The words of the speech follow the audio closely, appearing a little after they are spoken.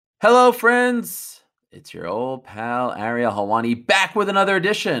Hello, friends. It's your old pal, Ariel Helwani, back with another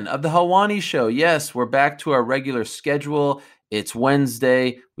edition of The Helwani Show. Yes, we're back to our regular schedule. It's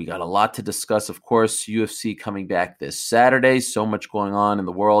Wednesday. We got a lot to discuss. Of course, UFC coming back this Saturday. So much going on in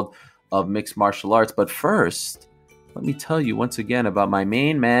the world of mixed martial arts. But first, let me tell you once again about my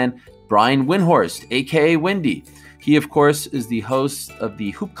main man, Brian Windhorst, a.k.a. Windy. He, of course, is the host of the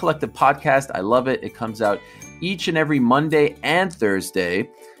Hoop Collective podcast. I love it. It comes out each and every Monday and Thursday.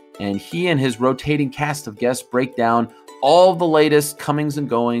 And he and his rotating cast of guests break down all the latest comings and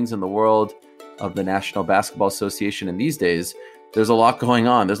goings in the world of the National Basketball Association. And these days, there's a lot going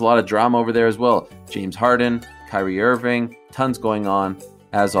on. There's a lot of drama over there as well. James Harden, Kyrie Irving, tons going on,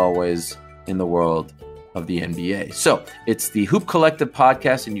 as always, in the world of the NBA. So it's the Hoop Collective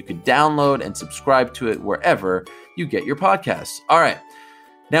podcast, and you can download and subscribe to it wherever you get your podcasts. All right.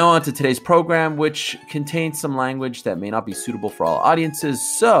 Now on to today's program, which contains some language that may not be suitable for all audiences,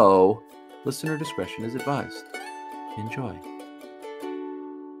 so listener discretion is advised. Enjoy.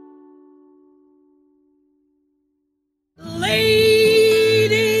 Ladies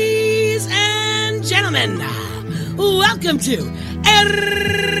and gentlemen, welcome to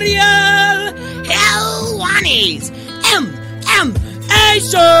Ariel Helwani's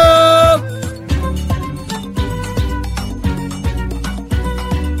MMA Show!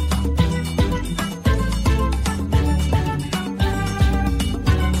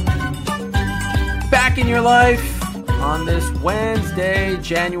 Back in your life on this Wednesday,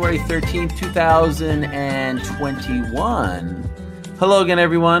 January 13th, 2021. Hello again,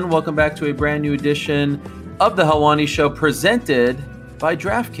 everyone. Welcome back to a brand new edition of The Helwani Show, presented by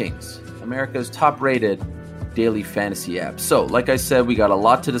DraftKings, America's top-rated daily fantasy app. So, like I said, we got a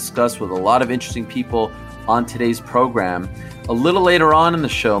lot to discuss with a lot of interesting people on today's program. A little later on in the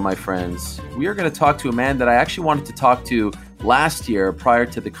show, my friends, we are going to talk to a man that I actually wanted to talk to last year prior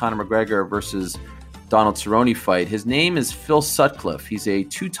to the Conor McGregor versus Donald Cerrone fight. His name is Phil Sutcliffe. He's a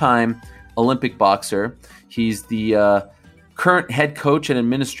two-time Olympic boxer. He's the current head coach and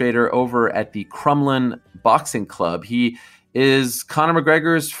administrator over at the Crumlin Boxing Club. He is Conor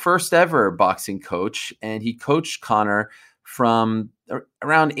McGregor's first ever boxing coach, and he coached Conor from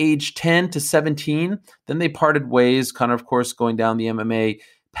around age 10 to 17. Then they parted ways, Conor, of course, going down the MMA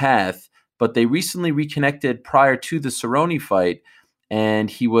path, but they recently reconnected prior to the Cerrone fight. And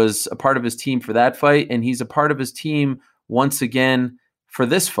he was a part of his team for that fight, and he's a part of his team once again for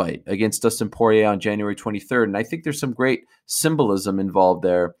this fight against Dustin Poirier on January 23rd. And I think there's some great symbolism involved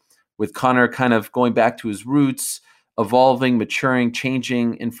there, with Conor kind of going back to his roots, evolving, maturing,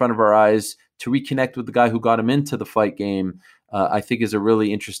 changing in front of our eyes to reconnect with the guy who got him into the fight game. I think is a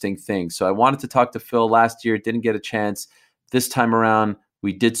really interesting thing. So I wanted to talk to Phil last year, didn't get a chance. This time around,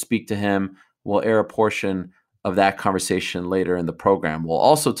 we did speak to him. We'll air a portion of that conversation later in the program. We'll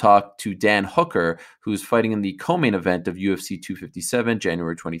also talk to Dan Hooker, who's fighting in the co-main event of UFC 257,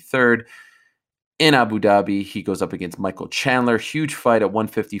 January 23rd in Abu Dhabi. He goes up against Michael Chandler. Huge fight at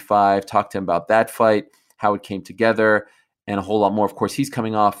 155. Talk to him about that fight, how it came together, and a whole lot more. Of course, he's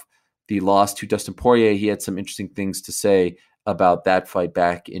coming off the loss to Dustin Poirier. He had some interesting things to say about that fight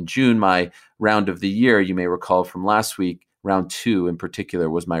back in June, my round of the year, you may recall from last week. Round 2 in particular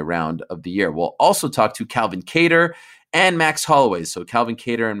was my round of the year. We'll also talk to Calvin Kattar and Max Holloway. So Calvin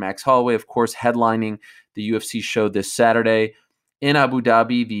Kattar and Max Holloway, of course, headlining the UFC show this Saturday in Abu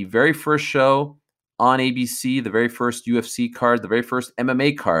Dhabi, the very first show on ABC, the very first UFC card, the very first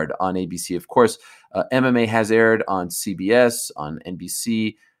MMA card on ABC. Of course, MMA has aired on CBS, on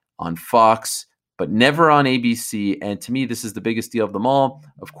NBC, on Fox, but never on ABC. And to me, this is the biggest deal of them all,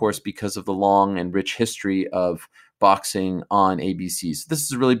 of course, because of the long and rich history of boxing on ABC. So this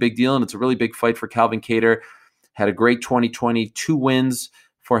is a really big deal, and it's a really big fight for Calvin Kattar. Had a great 2020, 2 wins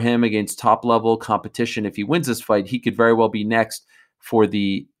for him against top-level competition. If he wins this fight, he could very well be next for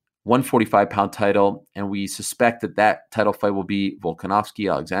the 145-pound title, and we suspect that that title fight will be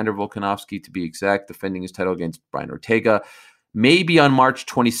Volkanovski, Alexander Volkanovski, to be exact, defending his title against Brian Ortega, maybe on March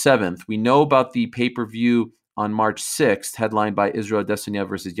 27th. We know about the pay-per-view on March 6th, headlined by Israel Adesanya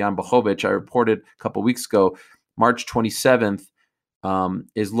versus Jan Blachowicz. I reported a couple weeks ago, March 27th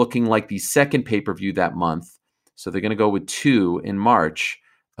is looking like the second pay-per-view that month. So they're going to go with 2 in March.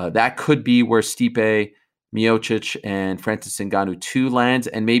 That could be where Stipe Miocic and Francis Ngannou 2 lands,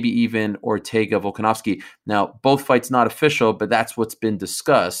 and maybe even Ortega Volkanovski. Now, both fights not official, but that's what's been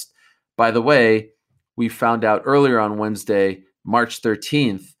discussed. By the way, we found out earlier on Wednesday, March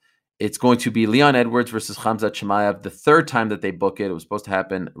 13th, it's going to be Leon Edwards versus Khamzat Chimaev, the third time that they book it. It was supposed to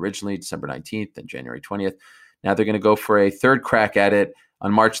happen originally December 19th and January 20th. Now they're going to go for a third crack at it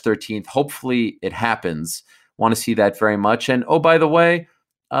on March 13th. Hopefully it happens. Want to see that very much. And oh, by the way,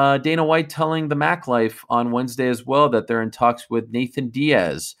 Dana White telling the Mac Life on Wednesday as well that they're in talks with Nathan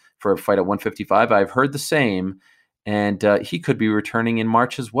Diaz for a fight at 155. I've heard the same, and he could be returning in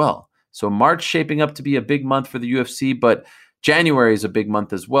March as well. So March shaping up to be a big month for the UFC, but January is a big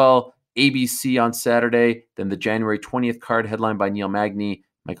month as well. ABC on Saturday, then the January 20th card headlined by Neil Magny,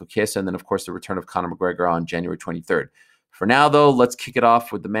 Michael Chiesa, and then, of course, the return of Conor McGregor on January 23rd. For now, though, let's kick it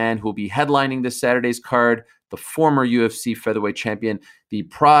off with the man who will be headlining this Saturday's card, the former UFC featherweight champion, the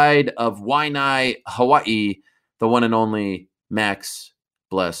pride of Waianae, Hawaii, the one and only Max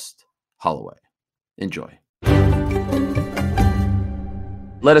Blessed Holloway. Enjoy.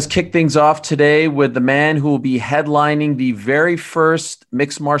 Let us kick things off today with the man who will be headlining the very first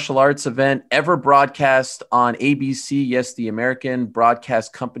mixed martial arts event ever broadcast on ABC. Yes, the American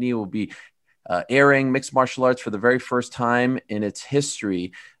broadcast company will be airing mixed martial arts for the very first time in its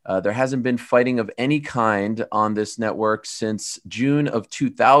history. There hasn't been fighting of any kind on this network since June of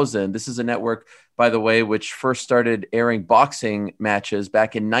 2000. This is a network, by the way, which first started airing boxing matches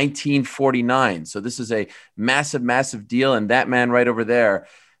back in 1949. So this is a massive, massive deal. And that man right over there,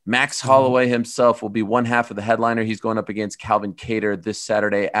 Max Holloway himself, will be one half of the headliner. He's going up against Calvin Kattar this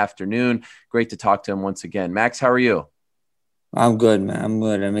Saturday afternoon. Great to talk to him once again. Max, how are you? I'm good, man. I'm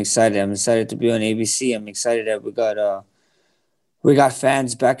good. I'm excited. I'm excited to be on ABC. I'm excited that we got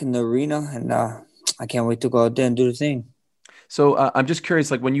fans back in the arena, and I can't wait to go out there and do the thing. So I'm just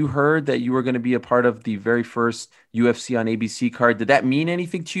curious, like when you heard that you were going to be a part of the very first UFC on ABC card, did that mean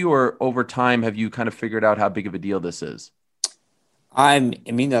anything to you, or over time have you kind of figured out how big of a deal this is?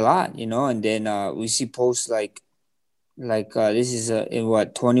 It means a lot, and then we see posts like this is in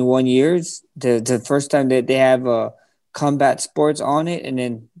 21 years, the first time that they have combat sports on it, and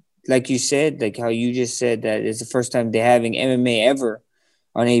then like you said, like how you just said that it's the first time they're having MMA ever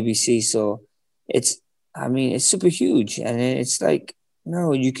on ABC. So it's super huge, and it's like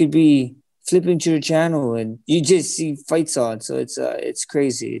you could be flipping to the channel and you just see fights on. So it's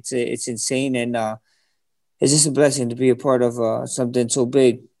crazy, it's insane, and it's just a blessing to be a part of something so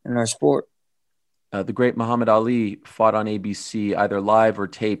big in our sport. The great Muhammad Ali fought on ABC, either live or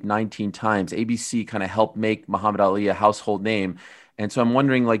taped, 19 times. ABC kind of helped make Muhammad Ali a household name. And so I'm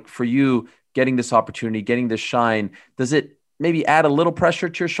wondering, like, for you, getting this opportunity, getting this shine, does it maybe add a little pressure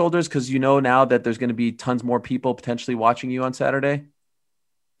to your shoulders because you know now that there's going to be tons more people potentially watching you on Saturday?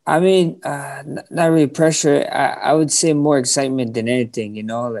 Not really pressure. I would say more excitement than anything,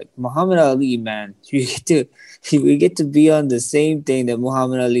 like Muhammad Ali, man. We get to be on the same thing that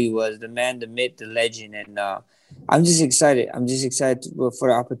Muhammad Ali was, the man, the myth, the legend. And I'm just excited. I'm just excited for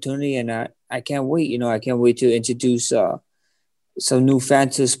the opportunity, and I can't wait. I can't wait to introduce some new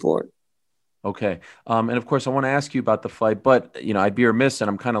fans to the sport. Okay. And of course, I want to ask you about the fight, but, I'd be remiss, and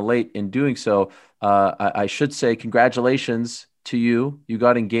I'm kind of late in doing so. I should say congratulations to you. You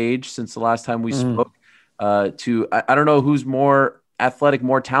got engaged since the last time we spoke. I don't know who's more athletic,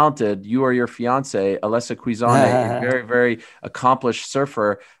 more talented, you or your fiance, Alessa Quizone, a very, very accomplished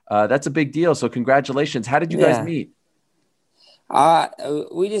surfer. That's a big deal. So congratulations. How did you guys meet?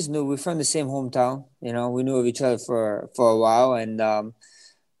 We just knew we're from the same hometown. We knew of each other for a while, and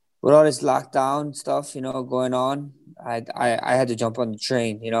with all this lockdown stuff, going on, I had to jump on the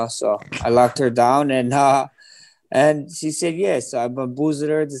train, so I locked her down, and she said yes. So I bamboozled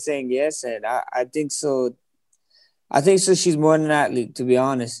her to saying yes, and I think so. I think so. She's more than an athlete, to be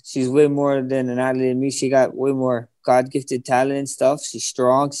honest. She's way more than an athlete than me. She got way more God-gifted talent and stuff. She's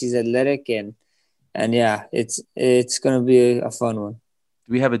strong. She's athletic, and yeah, it's gonna be a fun one.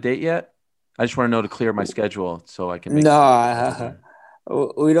 Do we have a date yet? I just want to know to clear my schedule so I can make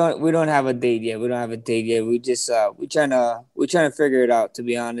we don't have a date yet. We don't have a date yet. We just we're trying to figure it out, to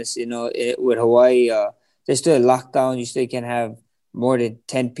be honest. With Hawaii, there's still a lockdown. You still can't have more than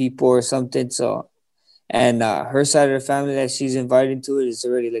 10 people or something. So, and her side of the family that she's invited to it is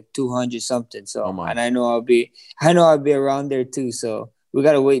already like 200 something. So, and I know I'll be around there too. So we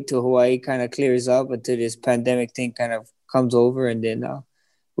gotta wait till Hawaii kind of clears up until this pandemic thing kind of comes over, and then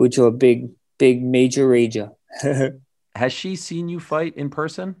we'll do a big major rager. Has she seen you fight in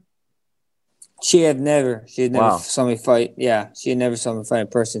person? She had never saw me fight. Yeah, she had never saw me fight in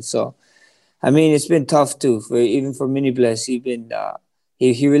person. So, it's been tough too, even for Mini Bless. He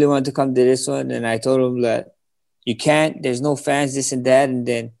really wanted to come to this one, and I told him that you can't. There's no fans, this and that. And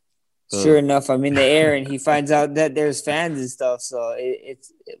then, sure enough, I'm in the air, and he finds out that there's fans and stuff. So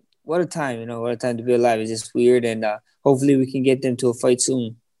it's what a time, what a time to be alive. It's just weird, and hopefully we can get them to a fight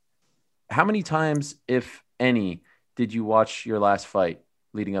soon. How many times, if any, did you watch your last fight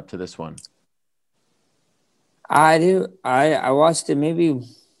leading up to this one? I watched it maybe,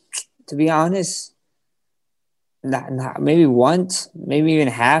 to be honest, not maybe once, maybe even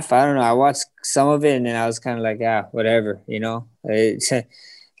half. I don't know. I watched some of it and then I was kind of like, whatever, you know. It's,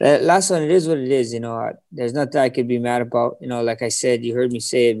 that last one, it is what it is, you know. There's nothing I could be mad about, you know. Like I said, you heard me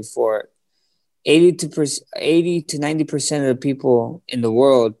say it before. 80 to 90% of the people in the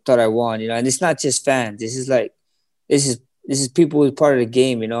world thought I won, you know. And it's not just fans. This is people who's part of the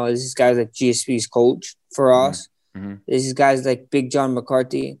game, you know. This is guys like GSP's coach for us. Mm-hmm. This is guys like Big John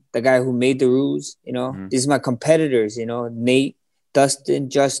McCarthy, the guy who made the rules, you know. Mm-hmm. These are my competitors, you know. Nate, Dustin,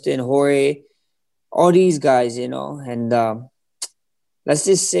 Justin, Jorge, all these guys, you know. And let's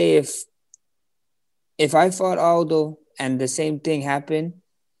just say if I fought Aldo and the same thing happened,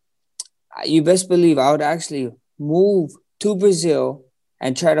 you best believe I would actually move to Brazil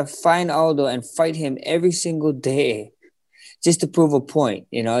and try to find Aldo and fight him every single day just to prove a point,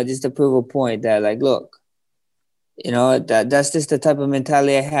 you know, just to prove a point that, like, look, you know, that's just the type of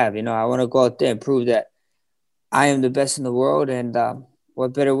mentality I have. You know, I want to go out there and prove that I am the best in the world. And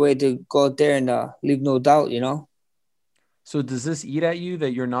what better way to go out there and leave no doubt, you know? So does this eat at you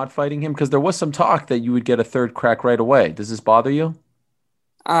that you're not fighting him? Because there was some talk that you would get a third crack right away. Does this bother you?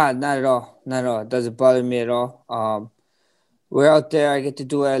 Not at all. Not at all. It doesn't bother me at all. We're out there. I get to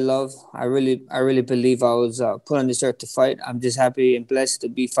do what I love. I really believe I was put on this earth to fight. I'm just happy and blessed to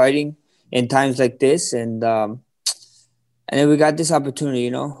be fighting in times like this. And then we got this opportunity,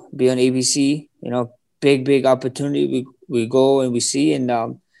 you know, be on ABC, you know, big opportunity. We go and we see, and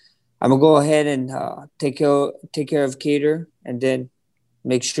I'm gonna go ahead and take care of Cater, and then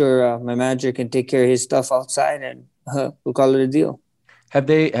make sure my manager can take care of his stuff outside, and we'll call it a deal. Have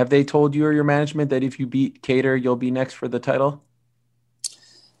they told you or your management that if you beat Cater, you'll be next for the title?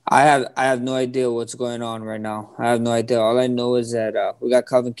 I have no idea what's going on right now. I have no idea. All I know is that we got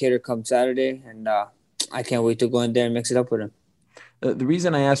Calvin Cater come Saturday, and I can't wait to go in there and mix it up with him. The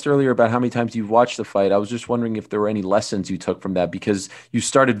reason I asked earlier about how many times you've watched the fight, I was just wondering if there were any lessons you took from that, because you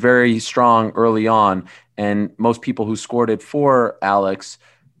started very strong early on, and most people who scored it for Alex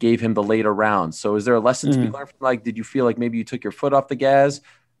gave him the later rounds. So is there a lesson to be learned from, like, did you feel like maybe you took your foot off the gas,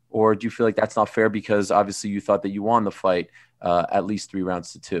 or do you feel like that's not fair because obviously you thought that you won the fight at least 3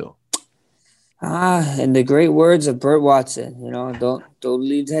 rounds to 2? In the great words of Burt Watson, you know, don't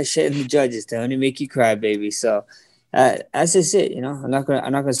leave that shit in the judges. They only make you cry, baby. So that's just it. You know, I'm not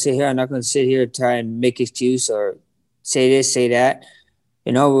gonna sit here. I'm not gonna sit here and try and make excuse or say this, say that.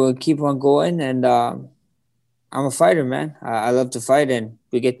 You know, we'll keep on going, and I'm a fighter, man. I love to fight, and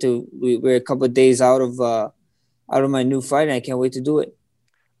we're a couple of days out of my new fight, and I can't wait to do it.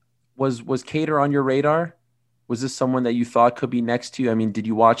 Was Cater on your radar? Was this someone that you thought could be next to you? I mean, did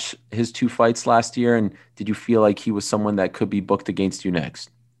you watch his 2 fights last year, and did you feel like he was someone that could be booked against you next?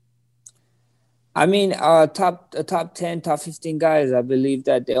 I mean, top 10, top 15 guys, I believe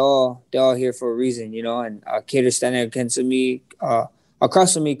that they're all here for a reason, you know. And Cater standing against me,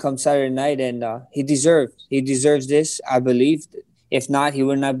 across from me, come Saturday night, and he deserves this, I believe. If not, he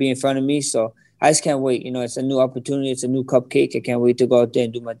would not be in front of me. So I just can't wait. You know, it's a new opportunity. It's a new cupcake. I can't wait to go out there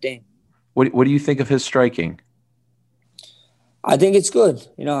and do my thing. What do you think of his striking? I think it's good.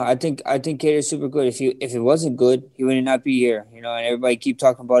 You know, I think Cater's super good. If it wasn't good, he would not be here. You know, and everybody keep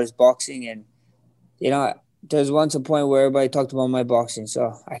talking about his boxing, and you know, there's once a point where everybody talked about my boxing.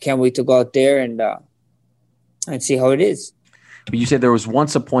 So I can't wait to go out there and see how it is. But you said there was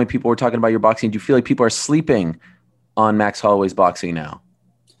once a point people were talking about your boxing. Do you feel like people are sleeping on Max Holloway's boxing now?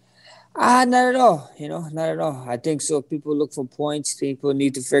 Not at all. You know, not at all. I think so. People look for points. People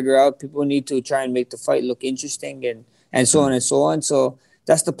need to figure out. People need to try and make the fight look interesting, and so on and so on. So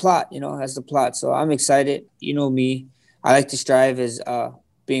that's the plot. You know, that's the plot. So I'm excited. You know me. I like to strive as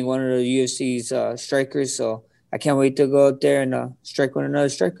being one of the UFC's strikers. So I can't wait to go out there and strike with another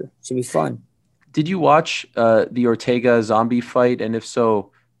striker. It should be fun. Did you watch the Ortega Zombie fight? And if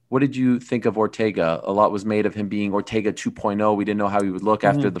so, what did you think of Ortega? A lot was made of him being Ortega 2.0. We didn't know how he would look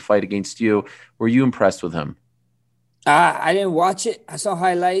after the fight against you. Were you impressed with him? I didn't watch it. I saw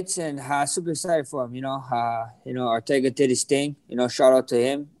highlights, and super excited for him. You know, Ortega did his thing. You know, shout out to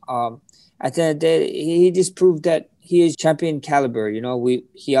him. At the end of the day, he just proved that he is champion caliber. You know,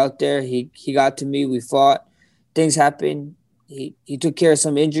 he out there. He got to me. We fought. Things happened. He took care of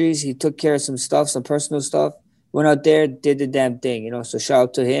some injuries. He took care of some stuff, some personal stuff. Went out there, did the damn thing. You know, so shout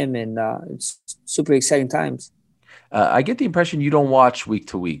out to him, and it's super exciting times. I get the impression you don't watch week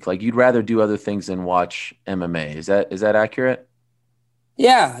to week. Like, you'd rather do other things than watch MMA. Is that accurate?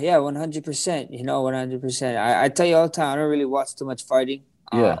 Yeah, 100%. You know, 100%. I tell you all the time, I don't really watch too much fighting.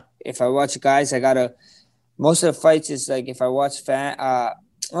 Yeah. If I watch guys, most of the fights is like if I watch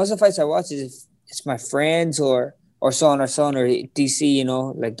most of the fights I watch is if it's my friends or or so on or DC. You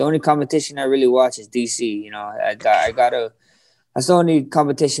know, like the only competition I really watch is DC. You know, that's the only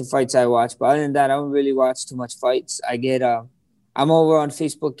competition fights I watch. But other than that, I don't really watch too much fights. I'm over on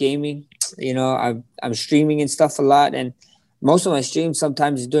Facebook gaming. You know, I'm streaming and stuff a lot, and most of my streams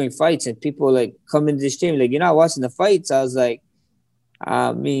sometimes is during fights, and people like come into the stream like, you're not watching the fights. I was like,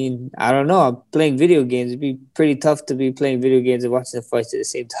 I mean, I don't know. I'm playing video games. It'd be pretty tough to be playing video games and watching the fights at the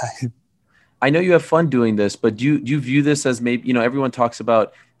same time. I know you have fun doing this, but do you view this as maybe, you know, everyone talks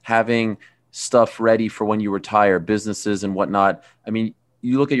about having stuff ready for when you retire, businesses and whatnot. I mean,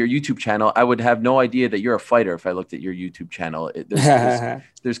 you look at your YouTube channel, I would have no idea that you're a fighter if I looked at your YouTube channel.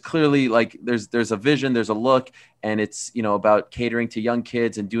 There's clearly like there's a vision, there's a look, and it's, you know, about catering to young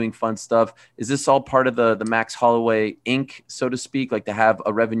kids and doing fun stuff. Is this all part of the Max Holloway Inc., so to speak, like to have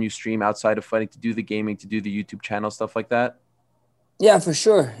a revenue stream outside of fighting, to do the gaming, to do the YouTube channel, stuff like that? Yeah, for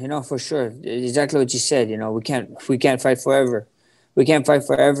sure. You know, for sure. Exactly what you said. You know, we can't fight forever. We can't fight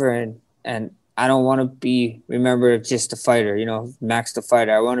forever, and I don't want to be remembered just a fighter, you know, Max the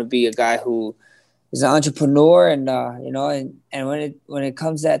fighter. I want to be a guy who is an entrepreneur, and you know, and when it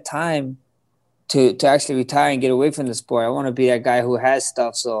comes that time to actually retire and get away from the sport, I want to be that guy who has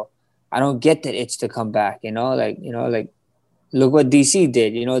stuff, so I don't get that itch to come back. You know, like look what DC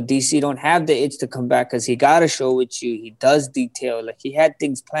did. You know, DC don't have the itch to come back because he got a show with you. He does detail, like he had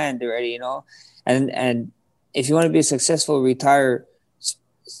things planned already. You know, and if you want to be a successful retired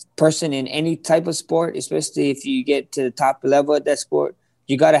person in any type of sport, especially if you get to the top level at that sport,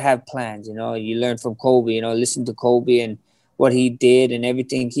 you got to have plans. You know, you learn from Kobe, you know, listen to Kobe and what he did and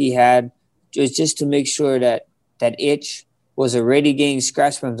everything he had, just to make sure that itch was already getting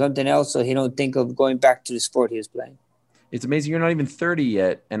scratched from something else, so he don't think of going back to the sport he was playing. It's amazing you're not even 30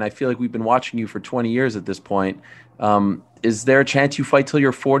 yet, and I feel like we've been watching you for 20 years at this point. Is there a chance you fight till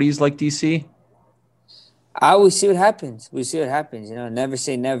your 40s like DC? I will see what happens. You know, never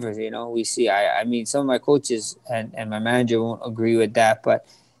say never. You know, we see. I mean, some of my coaches and my manager won't agree with that, but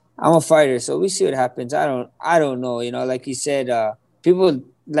I'm a fighter, so we see what happens. I don't know. You know, like you said, people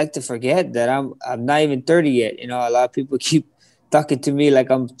like to forget that I'm not even 30 yet. You know, a lot of people keep talking to me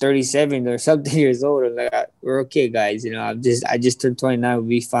like I'm 37 or something years old. I'm like, we're okay, guys. You know, I just turned 29. We'll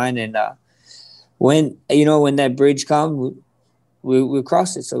be fine. And when that bridge comes, we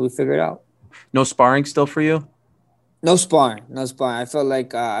cross it. So we figure it out. No sparring still for you? No sparring. I feel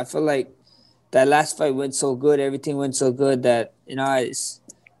like that last fight went so good. Everything went so good that, you know,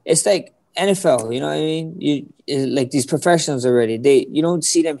 it's like NFL. You know what I mean? Like these professionals already. You don't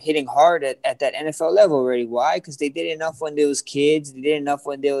see them hitting hard at that NFL level already. Why? Because they did enough when they was kids. They did enough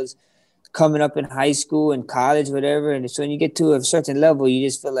when they was coming up in high school and college, whatever. And so when you get to a certain level, you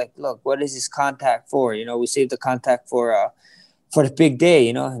just feel like, look, what is this contact for? You know, we save the contact for the big day,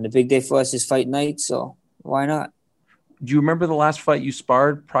 you know, and the big day for us is fight night, so why not? Do you remember the last fight you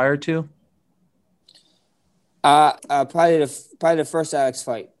sparred prior to? Probably the first Alex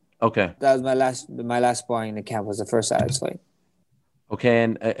fight. Okay. That was my last sparring in the camp was the first Alex fight. Okay,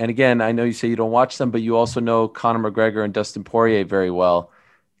 and again, I know you say you don't watch them, but you also know Conor McGregor and Dustin Poirier very well.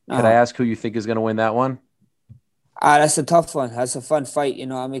 Could I ask who you think is going to win that one? That's a tough one. That's a fun fight. You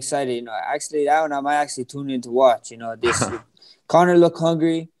know, I'm excited. You know, actually, that one I might actually tune in to watch. You know, this. Conor looked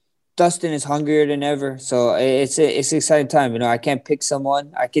hungry. Dustin is hungrier than ever. So it's an exciting time. You know, I can't pick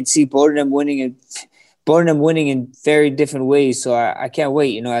someone. I can see both of them winning in very different ways. So I can't wait,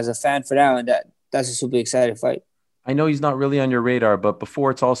 you know, as a fan for that one. That's a super exciting fight. I know he's not really on your radar, but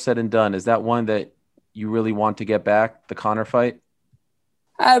before it's all said and done, is that one that you really want to get back, the Conor fight?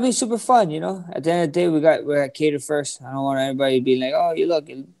 It'd be super fun, you know. At the end of the day, we're at cater first. I don't want anybody to be like, oh, you look,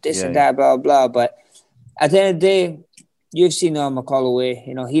 this and that, blah, blah. But at the end of the day, UFC know I'm a call away.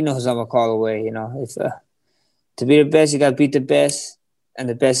 You know, he knows I'm a call away. You know, if to be the best, you got to beat the best, and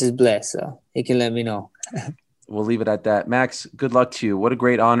the best is blessed. So he can let me know. We'll leave it at that. Max, good luck to you. What a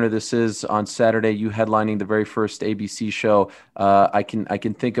great honor this is on Saturday, you headlining the very first ABC show. I can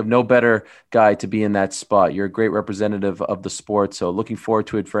think of no better guy to be in that spot. You're a great representative of the sport, so looking forward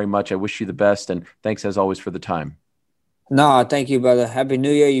to it very much. I wish you the best, and thanks as always for the time. No, thank you, brother. Happy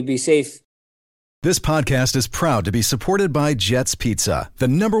New Year. You be safe. This podcast is proud to be supported by Jets Pizza, the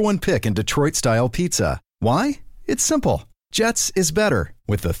 #1 pick in Detroit-style pizza. Why? It's simple. Jets is better.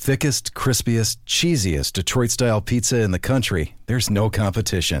 With the thickest, crispiest, cheesiest Detroit-style pizza in the country, there's no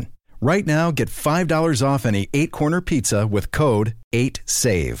competition. Right now, get $5 off any 8-corner pizza with code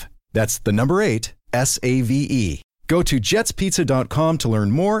 8SAVE. That's the number 8, S-A-V-E. Go to jetspizza.com to learn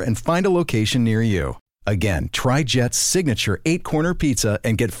more and find a location near you. Again, try Jet's signature 8-corner pizza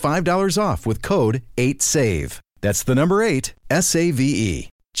and get $5 off with code 8SAVE. That's the number 8, S-A-V-E.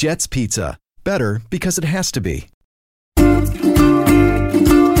 Jet's Pizza. Better because it has to be.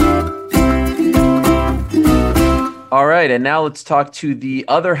 All right, and now let's talk to the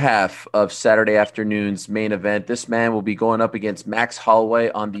other half of Saturday afternoon's main event. This man will be going up against Max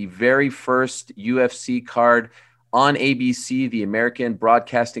Holloway on the very first UFC card on ABC, the American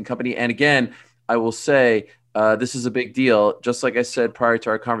Broadcasting Company. And again, I will say this is a big deal. Just like I said prior to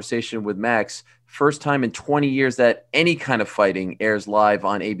our conversation with Max, first time in 20 years that any kind of fighting airs live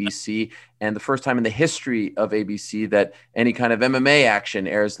on ABC, and the first time in the history of ABC that any kind of MMA action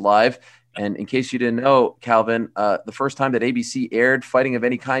airs live. And in case you didn't know, Calvin, the first time that ABC aired fighting of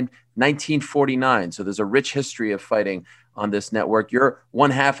any kind, 1949. So there's a rich history of fighting on this network. You're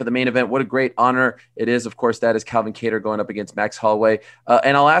one half of the main event. What a great honor it is. Of course, that is Calvin Kattar going up against Max Holloway.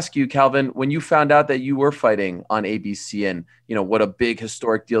 And I'll ask you, Calvin, when you found out that you were fighting on ABC and, you know, what a big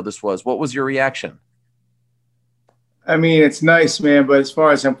historic deal this was, what was your reaction? I mean, it's nice, man. But as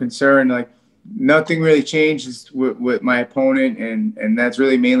far as I'm concerned, like, nothing really changes with my opponent, and that's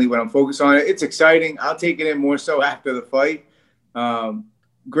really mainly what I'm focused on. It's exciting. I'll take it in more so after the fight.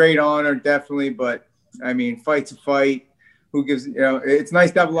 Great honor, definitely, but I mean, fight's a fight. Who gives, you know, it's nice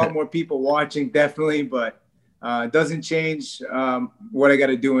to have a lot more people watching, definitely, but it doesn't change what I got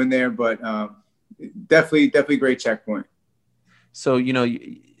to do in there, but definitely great checkpoint. So, you know,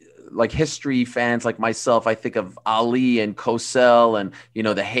 like history fans like myself, I think of Ali and Cosell and, you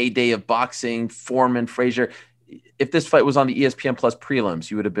know, the heyday of boxing, Foreman, Frazier. If this fight was on the ESPN Plus prelims,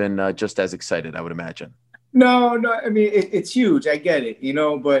 you would have been just as excited, I would imagine. No, I mean, it's huge. I get it, you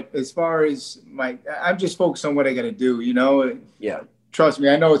know, but as far as I'm just focused on what I got to do, you know? Yeah. Trust me,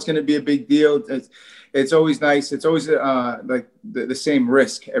 I know it's going to be a big deal. It's always nice. It's always like the same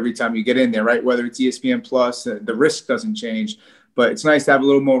risk every time you get in there, right? Whether it's ESPN Plus, the risk doesn't change. But it's nice to have a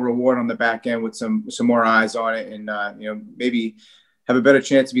little more reward on the back end with some more eyes on it, and you know, maybe have a better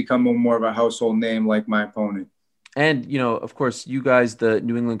chance to become more of a household name like my opponent. And, you know, of course, you guys, the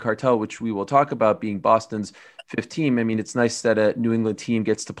New England Cartel, which we will talk about being Boston's fifth team. I mean, it's nice that a New England team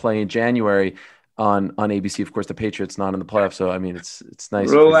gets to play in January on ABC. Of course, the Patriots not in the playoffs, so I mean, it's nice.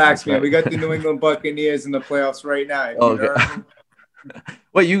 Relax, man. We got the New England Buccaneers in the playoffs right now. Okay.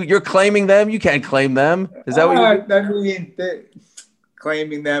 Well, you're claiming them? You can't claim them. Is that what you're I mean,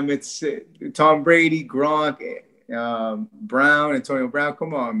 claiming them? It's Tom Brady, Gronk, Brown, Antonio Brown.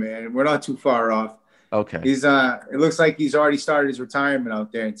 Come on, man. We're not too far off. Okay. He's it looks like he's already started his retirement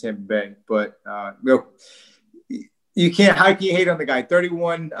out there in Tampa Bay. But look, you can't. How can you hate on the guy?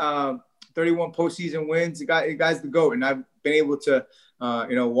 31 postseason wins. The guy's the GOAT, and I've been able to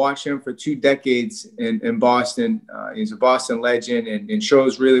watch him for 2 decades in Boston. He's a Boston legend, and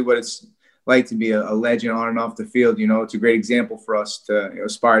shows really what it's like to be a legend on and off the field. You know, it's a great example for us to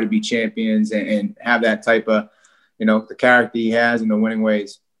aspire to be champions and have that type of, the character he has and the winning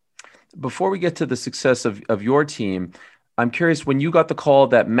ways. Before we get to the success of your team, I'm curious, when you got the call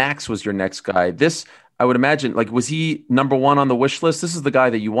that Max was your next guy, this, I would imagine, like, was he number one on the wish list? This is the guy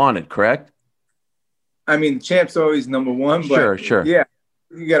that you wanted, correct? I mean, the champ's always number one, but sure. Yeah,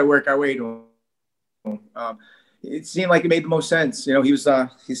 you got to work our way to him. It seemed like it made the most sense. You know, he's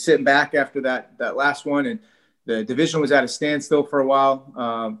sitting back after that last one, and the division was at a standstill for a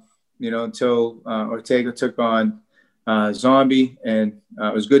while, until Ortega took on Zombie, and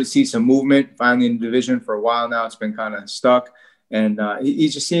it was good to see some movement finally in the division. For a while now, it's been kind of stuck, and he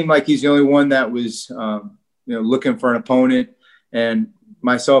just seemed like he's the only one that was, looking for an opponent, and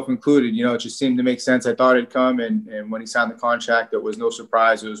myself included. It just seemed to make sense. I thought it'd come, and when he signed the contract, it was no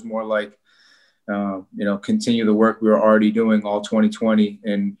surprise. It was more like, continue the work we were already doing all 2020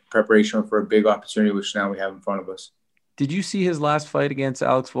 in preparation for a big opportunity, which now we have in front of us. Did you see his last fight against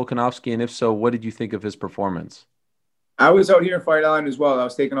Alex Volkanovski? And if so, what did you think of his performance? I was out here in Fight Island as well. I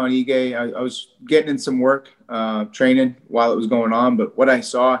was taking on Ige. I was getting in some work, training while it was going on. But what I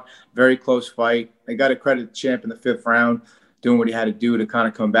saw, very close fight. I got to credit the champ in the 5th round, doing what he had to do to kind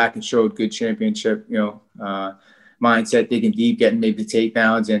of come back and show a good championship, mindset, digging deep, getting maybe the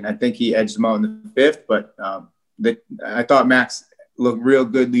takedowns. And I think he edged him out in the 5th. But I thought Max looked real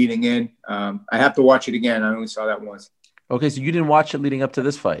good leading in. I have to watch it again. I only saw that once. Okay, so you didn't watch it leading up to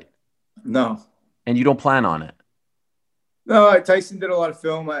this fight? No. And you don't plan on it? No, Tyson did a lot of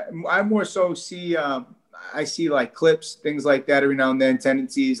film. I more so see, I see like clips, things like that every now and then,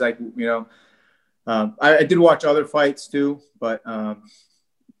 tendencies. Like, I did watch other fights too, but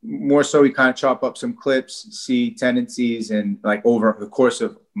more so we kind of chop up some clips, see tendencies, and like over the course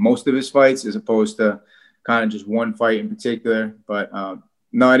of most of his fights, as opposed to kind of just one fight in particular. But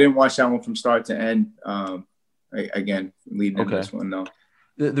no, I didn't watch that one from start to end. Again, leading into this one, no.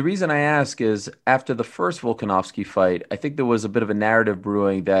 The reason I ask is after the first Volkanovski fight, I think there was a bit of a narrative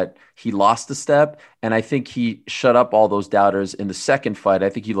brewing that he lost a step, and I think he shut up all those doubters in the second fight. I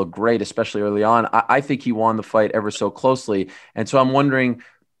think he looked great, especially early on. I think he won the fight ever so closely. And so I'm wondering,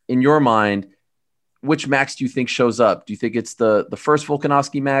 in your mind, which Max do you think shows up? Do you think it's the first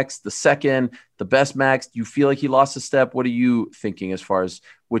Volkanovski Max, the second, the best Max? Do you feel like he lost a step? What are you thinking as far as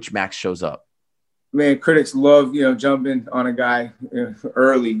which Max shows up? Man, critics love, jumping on a guy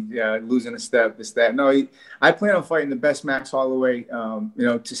early, losing a step, this, that. No, I plan on fighting the best Max Holloway,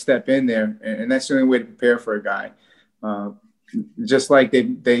 to step in there. And that's the only way to prepare for a guy. Just like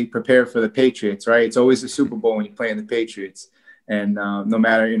they prepare for the Patriots, right? It's always the Super Bowl when you play in the Patriots. And no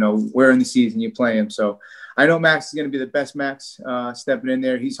matter, where in the season you play him. So I know Max is going to be the best Max stepping in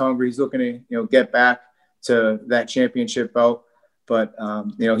there. He's hungry. He's looking to, get back to that championship belt. But,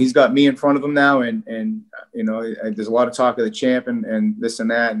 he's got me in front of him now. And there's a lot of talk of the champ and this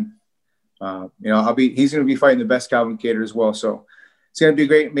and that. And, he's going to be fighting the best Calvin Kattar as well. So it's going to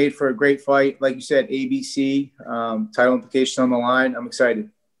be made for a great fight. Like you said, ABC, title implications on the line. I'm excited.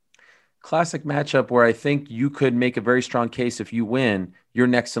 Classic matchup where I think you could make a very strong case if you win, you're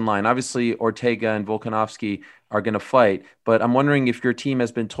next in line. Obviously, Ortega and Volkanovski are going to fight, but I'm wondering if your team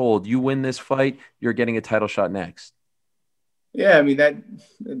has been told you win this fight, you're getting a title shot next. Yeah, I mean,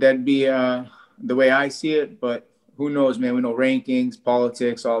 that'd be the way I see it, but who knows, man? We know rankings,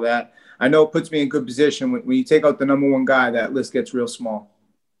 politics, all that. I know it puts me in good position. When you take out the number one guy, that list gets real small.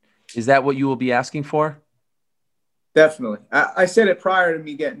 Is that what you will be asking for? Definitely. I said it prior to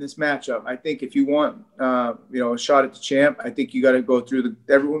me getting this matchup. I think if you want, a shot at the champ, I think you got to go through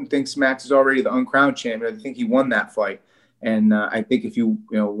everyone thinks Max is already the uncrowned champion. I think he won that fight. And I think if you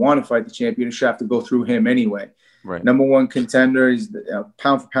want to fight the champion, you should have to go through him anyway. Right. Number one contender. He's the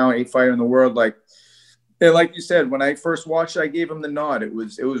pound for pound 8 fighter in the world. Like you said, when I first watched it, I gave him the nod. It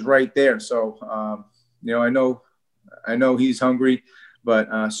was right there. So, I know he's hungry.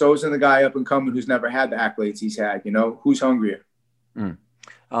 But so isn't the guy up and coming who's never had the accolades he's had. Who's hungrier? And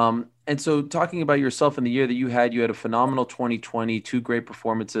so talking about yourself in the year that you had a phenomenal 2020, 2 great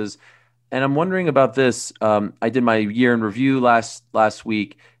performances. And I'm wondering about this. I did my year in review last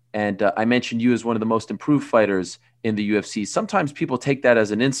week, and I mentioned you as one of the most improved fighters in the UFC. Sometimes people take that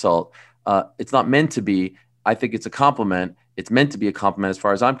as an insult. It's not meant to be. I think it's a compliment. It's meant to be a compliment as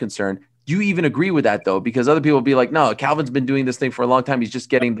far as I'm concerned. Do you even agree with that, though? Because other people will be like, no, Calvin's been doing this thing for a long time. He's just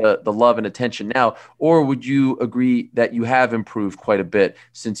getting the love and attention now. Or would you agree that you have improved quite a bit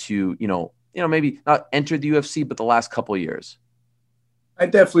since you maybe not entered the UFC, but the last couple of years? I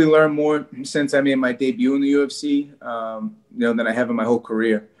definitely learned more since I made my debut in the UFC, than I have in my whole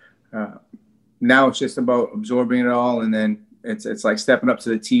career. Now it's just about absorbing it all, and then it's like stepping up to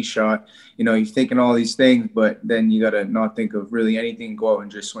the tee shot. You're thinking all these things, but then you got to not think of really anything, go out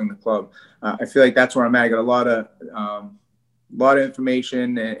and just swing the club. I feel like that's where I'm at. I got a lot of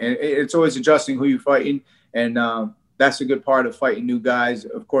information, and it's always adjusting who you're fighting. And that's a good part of fighting new guys.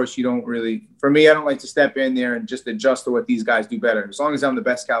 Of course, you don't really, for me, I don't like to step in there and just adjust to what these guys do better. As long as I'm the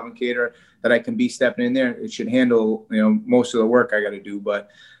best Calvin Kattar that I can be stepping in there, it should handle, most of the work I got to do. But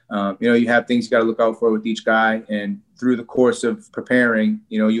you have things you got to look out for with each guy, and through the course of preparing,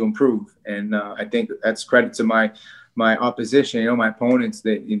 you improve. And I think that's credit to my opposition, my opponents,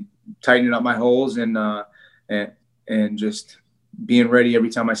 that tightening up my holes and just being ready every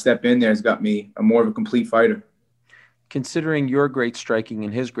time I step in there has got me more of a complete fighter. Considering your great striking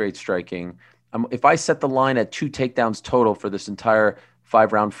and his great striking, if I set the line at 2 takedowns total for this entire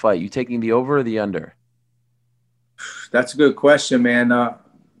 5-round fight, you taking the over or the under? That's a good question, man.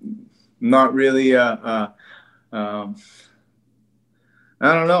 Not really. I don't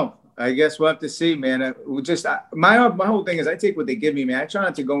know. I guess we'll have to see, man. My whole thing is I take what they give me, man. I try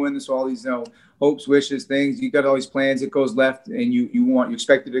not to go in this all these hopes, wishes, things. You got all these plans. It goes left, and you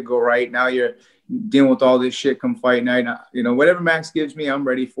expect it to go right. Now you're dealing with all this shit come fight night. Whatever Max gives me, I'm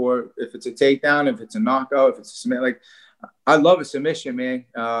ready for. If it's a takedown, if it's a knockout, if it's a submission, like I love a submission, man.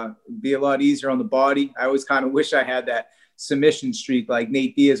 Be a lot easier on the body. I always kind of wish I had that submission streak like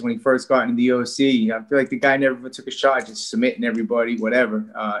Nate Diaz when he first got into the OC. I feel like the guy never took a shot, just submitting everybody,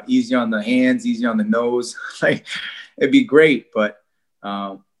 whatever. Easy on the hands, easy on the nose. Like it'd be great, but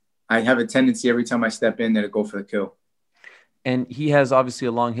I have a tendency every time I step in there to go for the kill. And he has obviously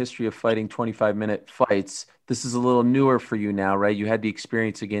a long history of fighting 25-minute fights. This is a little newer for you now, right? You had the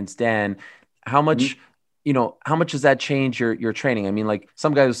experience against Dan. How much how much does that change your training? I mean, like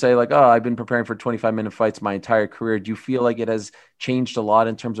some guys will say like, oh, I've been preparing for 25-minute fights my entire career. Do you feel like it has changed a lot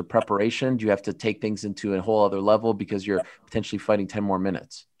in terms of preparation? Do you have to take things into a whole other level because you're potentially fighting 10 more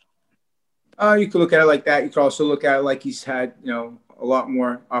minutes? You could look at it like that. You could also look at it like he's had, a lot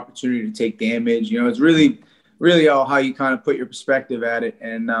more opportunity to take damage. You know, it's really all how you kind of put your perspective at it.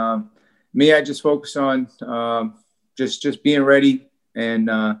 And me, I just focus on just being ready and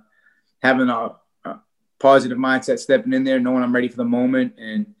having a positive mindset, stepping in there, knowing I'm ready for the moment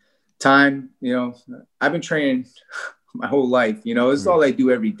and time. You know, I've been training my whole life. You know, this is all I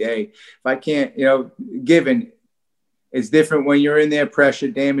do every day. If I can't, you know, given it's different when you're in there, pressure,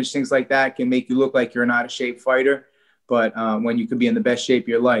 damage, things like that can make you look like you're an out of shape fighter. But when you could be in the best shape of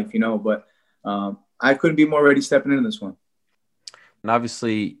your life, you know, but I couldn't be more ready stepping into this one. And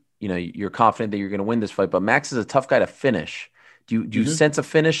obviously, you know, you're confident that you're going to win this fight, but Max is a tough guy to finish. Do you sense a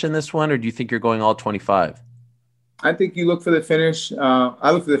finish in this one, or do you think you're going all 25? I think you look for the finish.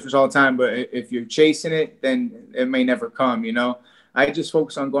 I look for the finish all the time, but if you're chasing it, then it may never come, you know. I just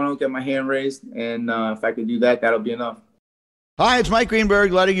focus on going out, get my hand raised, and if I could do that, that'll be enough. Hi, it's Mike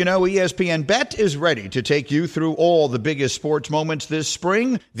Greenberg letting you know ESPN Bet is ready to take you through all the biggest sports moments this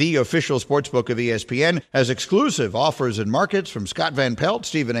spring. The official sportsbook of ESPN has exclusive offers and markets from Scott Van Pelt,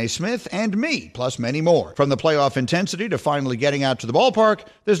 Stephen A. Smith, and me, plus many more. From the playoff intensity to finally getting out to the ballpark,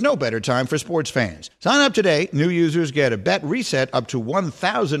 there's no better time for sports fans. Sign up today. New users get a bet reset up to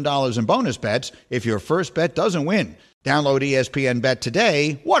 $1,000 in bonus bets if your first bet doesn't win. Download ESPN Bet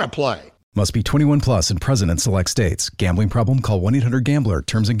today. What a play. Must be 21 plus and present in select states. Gambling problem? Call 1-800-GAMBLER.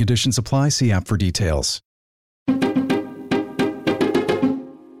 Terms and conditions apply. See app for details.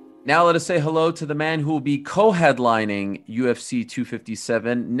 Now let us say hello to the man who will be co-headlining UFC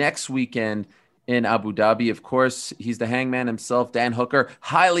 257 next weekend in Abu Dhabi. Of course, he's the hangman himself, Dan Hooker.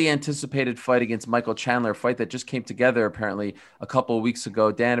 Highly anticipated fight against Michael Chandler, a fight that just came together apparently a couple of weeks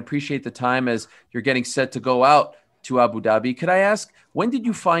ago. Dan, appreciate the time as you're getting set to go out to Abu Dhabi. Could I ask, when did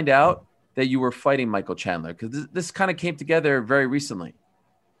you find out that you were fighting Michael Chandler? Because this kind of came together very recently.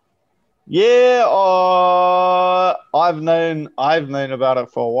 Yeah, I've known about it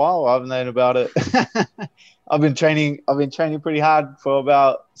for a while. I've known about it. I've been training pretty hard for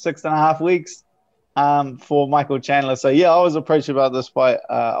about 6.5 weeks for Michael Chandler. So yeah, I was approached about this fight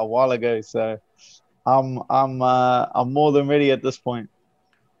a while ago. So I'm more than ready at this point.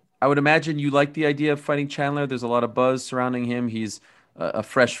 I would imagine you like the idea of fighting Chandler. There's a lot of buzz surrounding him. He's a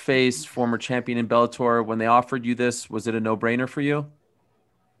fresh face, former champion in Bellator. When they offered you this, was it a no-brainer for you?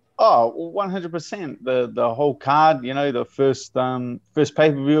 Oh, 100%. The whole card, you know, the first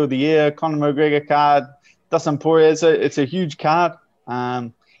pay-per-view of the year, Conor McGregor card, Dustin Poirier. It's a huge card.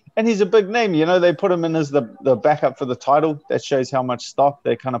 And he's a big name, you know. They put him in as the backup for the title. That shows how much stock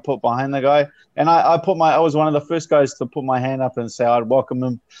they kind of put behind the guy. And I was one of the first guys to put my hand up and say I'd welcome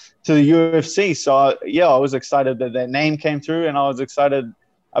him to the UFC. So yeah, I was excited that name came through, and I was excited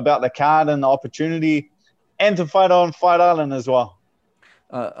about the card and the opportunity, and to fight on Fight Island as well.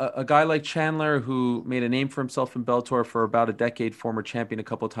 A guy like Chandler, who made a name for himself in Bellator for about a decade, former champion a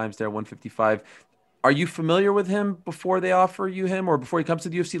couple of times there, 155. Are you familiar with him before they offer you him, or before he comes to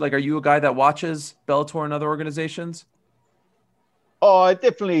the UFC? Like, are you a guy that watches Bellator and other organizations? Oh, I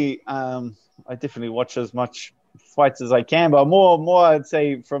definitely watch as much fights as I can, but more I'd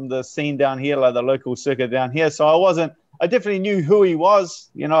say from the scene down here, like the local circuit down here. So I definitely knew who he was,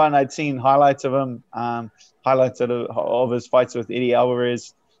 you know, and I'd seen highlights of him, highlights of his fights with Eddie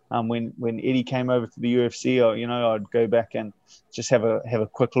Alvarez. When Eddie came over to the UFC, or, you know, I'd go back and just have a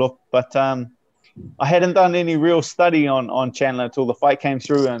quick look. But I hadn't done any real study on Chandler until the fight came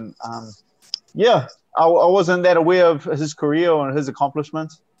through, and I wasn't that aware of his career or his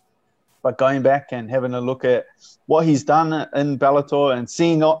accomplishments. But going back and having a look at what he's done in Bellator and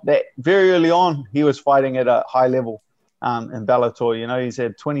seeing that very early on he was fighting at a high level in Bellator. You know, he's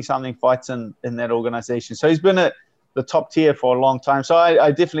had 20-something fights in that organization. So he's been at the top tier for a long time. So I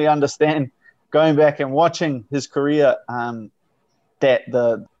definitely understand, going back and watching his career, that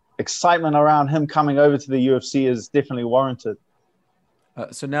the excitement around him coming over to the UFC is definitely warranted.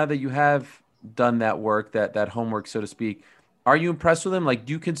 So now that you have done that work, that homework, so to speak, are you impressed with him? Like,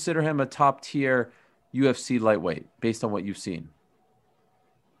 do you consider him a top tier UFC lightweight based on what you've seen?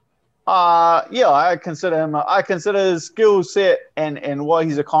 Yeah, I consider him. I consider his skill set and what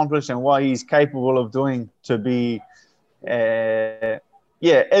he's accomplished and what he's capable of doing to be, at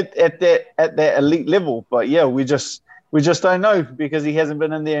that elite level. But yeah, we just don't know, because he hasn't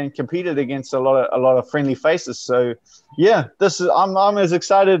been in there and competed against a lot of friendly faces. So yeah, I'm as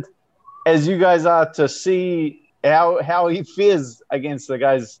excited as you guys are to see how he fares against the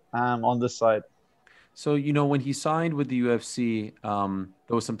guys on this side. So, you know, when he signed with the UFC,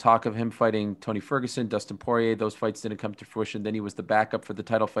 there was some talk of him fighting Tony Ferguson, Dustin Poirier. Those fights didn't come to fruition. Then he was the backup for the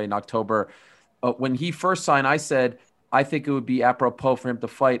title fight in October. When he first signed, I said, I think it would be apropos for him to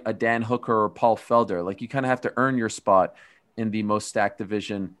fight a Dan Hooker or Paul Felder. Like, you kind of have to earn your spot in the most stacked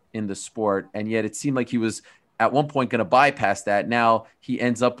division in the sport. And yet it seemed like he was at one point going to bypass that. Now he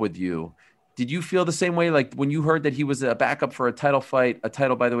ends up with you. Did you feel the same way? Like when you heard that he was a backup for a title fight, a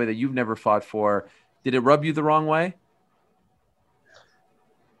title, by the way, that you've never fought for, did it rub you the wrong way?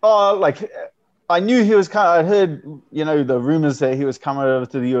 Oh, like I knew he was I heard, the rumors that he was coming over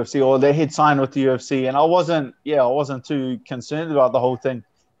to the UFC or that he'd signed with the UFC. And I wasn't too concerned about the whole thing.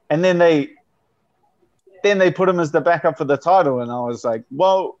 And then they put him as the backup for the title. And I was like,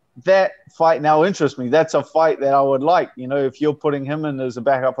 well, that fight now interests me. That's a fight that I would like. If you're putting him in as a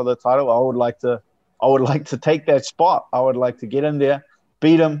backup for the title, I would like to take that spot. I would like to get in there,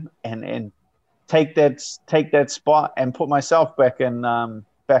 beat him, and take that spot and put myself back in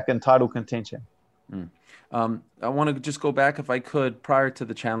title contention. I want to just go back, if I could, prior to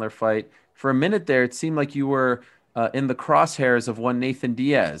the Chandler fight. For a minute there, it seemed like you were in the crosshairs of one Nathan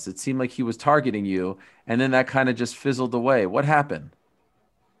Diaz. It seemed like he was targeting you, and then that kind of just fizzled away. What happened?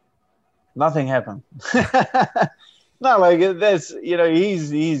 Nothing happened. No, like that's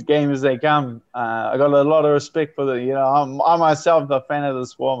he's game as they come. I got a lot of respect for I myself a fan of the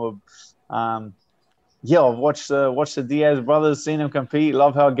sport. I've watched the Diaz brothers, seen them compete,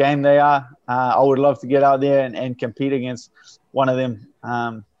 love how game they are. I would love to get out there and compete against one of them.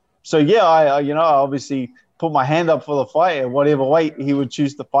 I obviously put my hand up for the fight at whatever weight he would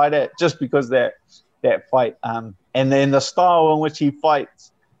choose to fight at, just because that fight. And then the style in which he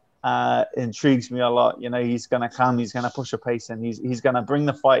fights intrigues me a lot. He's going to come, he's going to push a pace, and he's going to bring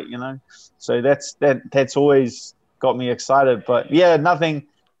the fight. So that's always got me excited. But yeah, nothing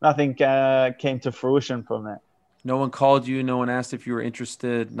came to fruition from that. No one called you. No one asked if you were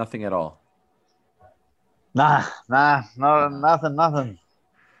interested. Nothing at all. Nah, no, nothing.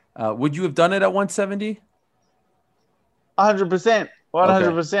 Would you have done it at 170? 100%.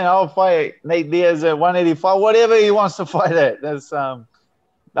 100%. I'll fight Nate Diaz at 185, whatever he wants to fight at. That's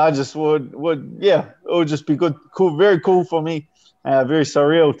I just would it would just be good, cool, very cool for me. Very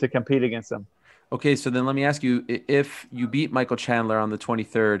surreal to compete against him. Okay, so then let me ask you, if you beat Michael Chandler on the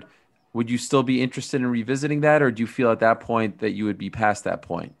 23rd, would you still be interested in revisiting that, or do you feel at that point that you would be past that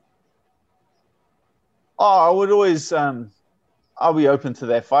point? Oh, I would always I'll be open to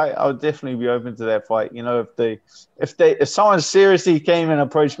that fight. I would definitely be open to that fight. If someone seriously came and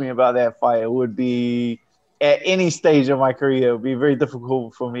approached me about that fight, it would be at any stage of my career, it would be very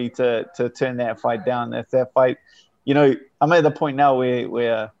difficult for me to turn that fight down. If that fight, I'm at the point now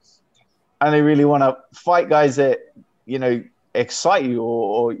where I only really want to fight guys that, excite you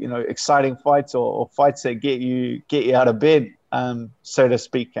or exciting fights or fights that get you out of bed, so to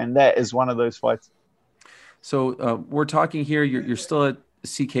speak. And that is one of those fights. So we're talking here, you're still at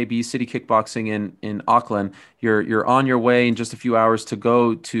CKB, City Kickboxing in Auckland. You're on your way in just a few hours to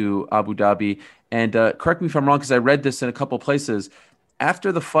go to Abu Dhabi. And correct me if I'm wrong, because I read this in a couple places.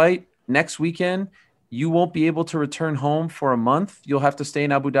 After the fight next weekend, you won't be able to return home for a month. You'll have to stay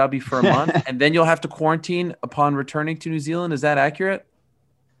in Abu Dhabi for a month, and then you'll have to quarantine upon returning to New Zealand. Is that accurate?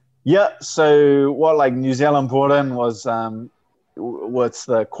 Yeah. So what New Zealand brought in was what's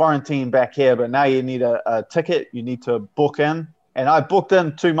the quarantine back here, but now you need a ticket. You need to book in, and I booked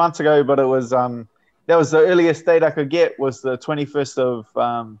in 2 months ago, but it was that was the earliest date I could get was the 21st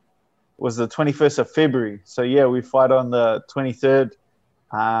of February. So yeah, we fight on the 23rd.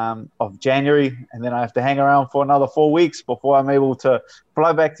 Of January, and then I have to hang around for another 4 weeks before I'm able to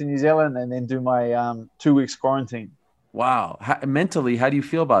fly back to New Zealand and then do my 2 weeks quarantine. Wow. Mentally, how do you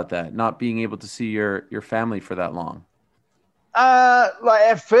feel about that, not being able to see your family for that long?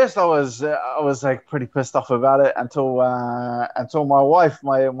 At first I was pretty pissed off about it until my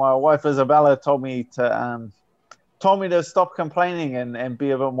wife Isabella told me to stop complaining and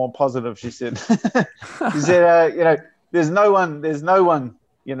be a bit more positive. She said there's no one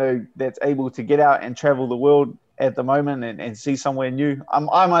that's able to get out and travel the world at the moment and see somewhere new.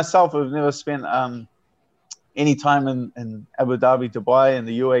 I myself have never spent any time in Abu Dhabi, Dubai, and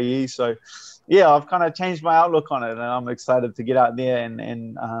the UAE. So, yeah, I've kind of changed my outlook on it, and I'm excited to get out there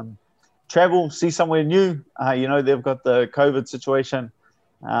and travel, see somewhere new. They've got the COVID situation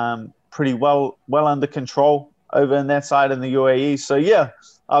pretty well under control over in that side in the UAE. So, yeah,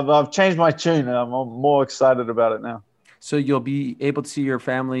 I've changed my tune, and I'm more excited about it now. So you'll be able to see your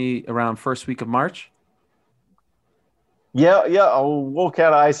family around first week of March? Yeah. I'll walk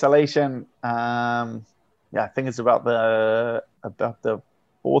out of isolation. I think it's about the 4th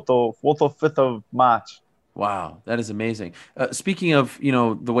or 5th of March. Wow, that is amazing. Speaking of,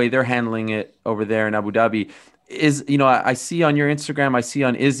 the way they're handling it over there in Abu Dhabi, I see on your Instagram, I see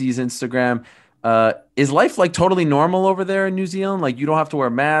on Izzy's Instagram, is life totally normal over there in New Zealand? Like you don't have to wear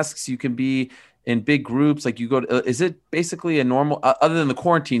masks. You can be in big groups? Like you go to, is it basically a normal, other than the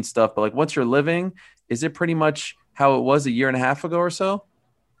quarantine stuff, but like once you're living, is it pretty much how it was a year and a half ago or so?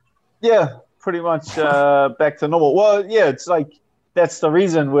 Yeah, pretty much back to normal. Well, yeah, it's like that's the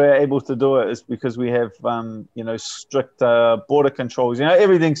reason we're able to do it is because we have, strict border controls.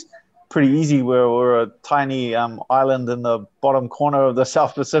 Everything's pretty easy. We're a tiny island in the bottom corner of the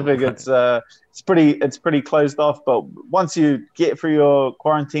South Pacific. It's pretty closed off. But once you get through your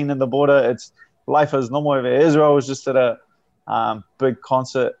quarantine in the border, it's life as normal. Israel was just at a big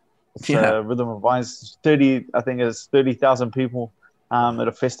concert. It's Rhythm of Vines. 30,000 people at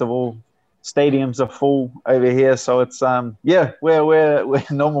a festival. Stadiums are full over here, so it's we're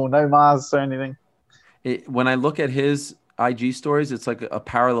normal, no masks or anything. When I look at his IG stories, it's like a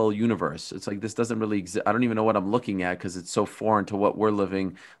parallel universe. It's like this doesn't really exist. I don't even know what I'm looking at because it's so foreign to what we're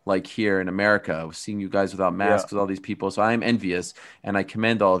living like here in America. I was seeing you guys without masks with all these people, so I am envious, and I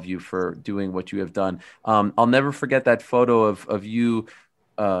commend all of you for doing what you have done. I'll never forget that photo of you,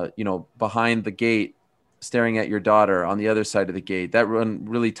 behind the gate, staring at your daughter on the other side of the gate. That one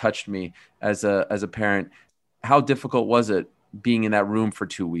really touched me as a parent. How difficult was it being in that room for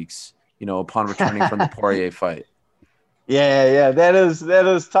 2 weeks, upon returning from the Poirier fight? Yeah, that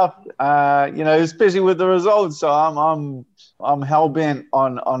is tough. Especially with the results. So I'm hell bent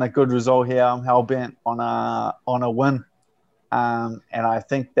on a good result here. I'm hell bent on a win. And I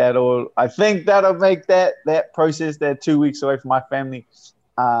think that'll make that process, that 2 weeks away from my family,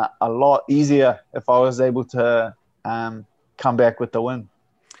 a lot easier if I was able to come back with the win.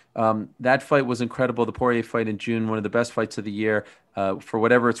 That fight was incredible. The Poirier fight in June, one of the best fights of the year. For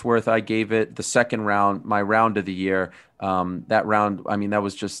whatever it's worth, I gave it the second round, my round of the year. That round, that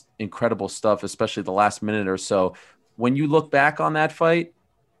was just incredible stuff, especially the last minute or so. When you look back on that fight,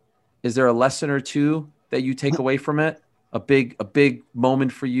 is there a lesson or two that you take away from it? A big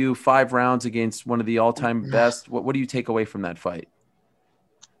moment for you, 5 rounds against one of the all-time best. What do you take away from that fight?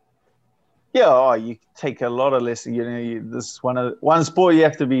 Yeah, you take a lot of lessons. This is one sport you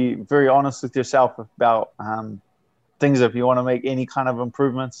have to be very honest with yourself about things if you want to make any kind of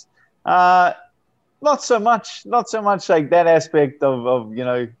improvements. Not so much like that aspect of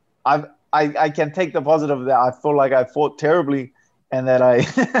I can take the positive that I feel like I fought terribly and that I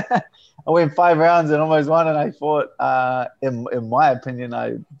I went 5 rounds and almost won, and I fought in my opinion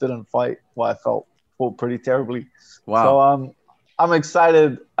I didn't fight what I fought pretty terribly. Wow. So I'm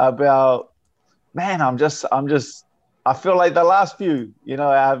excited about. Man, I feel like the last few,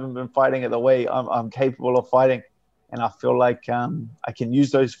 I haven't been fighting it the way I'm capable of fighting. And I feel like I can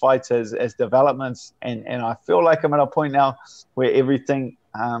use those fights as developments. And I feel like I'm at a point now where everything's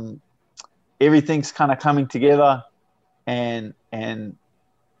kind of coming together. And I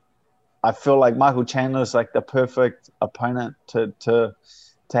feel like Michael Chandler is like the perfect opponent to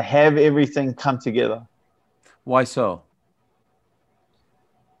have everything come together. Why so?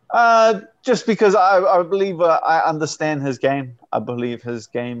 Just because I believe I understand his game. I believe his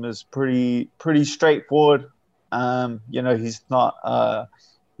game is pretty straightforward. He's not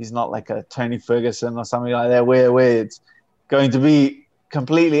like a Tony Ferguson or something like that where it's going to be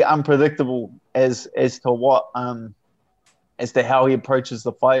completely unpredictable as to what as to how he approaches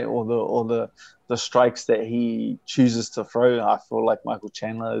the fight or the strikes that he chooses to throw. I feel like Michael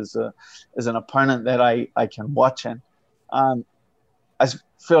Chandler is an opponent that I can watch, and I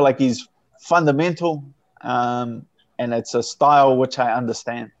feel like he's fundamental, and it's a style which I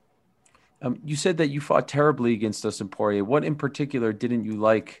understand. You said that you fought terribly against Dustin Poirier. What in particular didn't you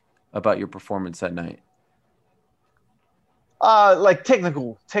like about your performance that night? Like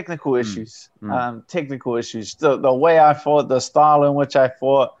technical issues. Technical issues. The way I fought, the style in which I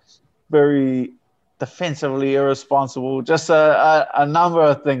fought, very defensively irresponsible. Just a number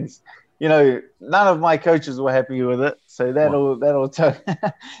of things. None of my coaches were happy with it, so that'll tell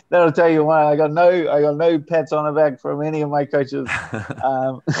you why. I got no pats on the back from any of my coaches,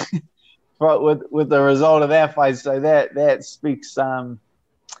 but with the result of that fight, so that speaks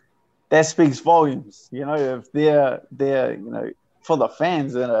volumes. If they're for the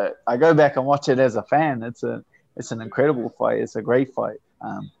fans, and I go back and watch it as a fan, it's an incredible fight. It's a great fight,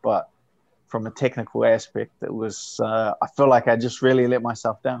 but from a technical aspect, it was I feel like I just really let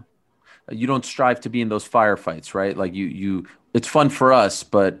myself down. You don't strive to be in those firefights, right? Like you it's fun for us,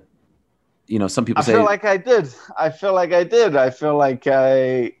 but some people say. I feel like I did. I feel like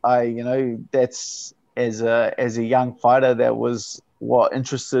I that's as a young fighter, that was what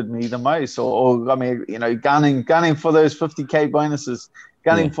interested me the most. Or gunning for those 50K bonuses,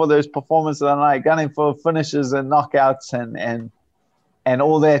 gunning for those performances of the night, gunning for finishes and knockouts and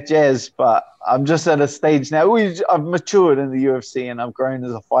all that jazz. But I'm just at a stage now. I've matured in the UFC and I've grown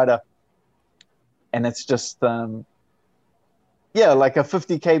as a fighter. it's just like a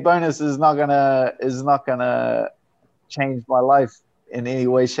 50K bonus is not gonna change my life in any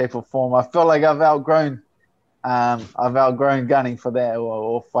way, shape, or form. I feel like I've outgrown gunning for that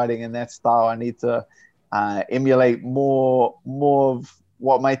or fighting in that style. I need to emulate more of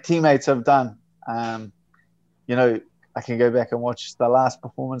what my teammates have done. I can go back and watch the last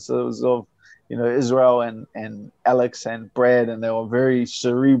performances of Israel and Alex and Brad, and they were very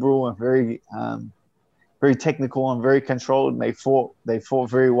cerebral and very very technical and very controlled, and they fought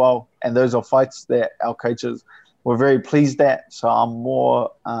very well. And those are fights that our coaches were very pleased at. So I'm more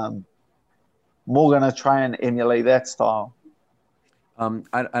going to try and emulate that style.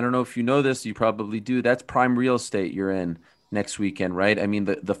 I don't know if you know this, you probably do. That's prime real estate you're in next weekend, right? I mean,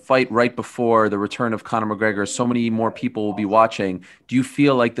 the fight right before the return of Conor McGregor, so many more people will be watching. Do you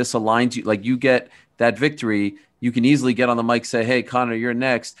feel like this aligns you? Like you get that victory, you can easily get on the mic, say, hey, Conor, you're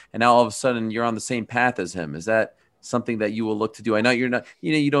next. And now all of a sudden you're on the same path as him. Is that something that you will look to do? I know you're not,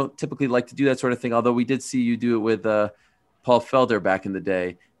 you don't typically like to do that sort of thing, although we did see you do it with Paul Felder back in the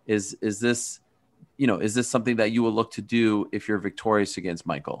day. Is this something that you will look to do if you're victorious against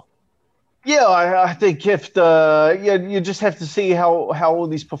Michael? Yeah, I think you just have to see how all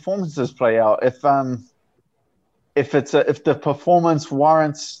these performances play out. If the performance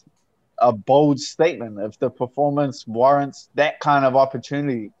warrants a bold statement, if the performance warrants that kind of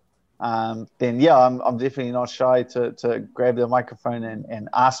opportunity, then yeah, I'm definitely not shy to grab the microphone and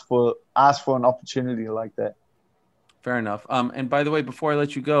ask for an opportunity like that. Fair enough. And by the way, before I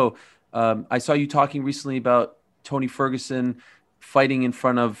let you go, I saw you talking recently about Tony Ferguson fighting in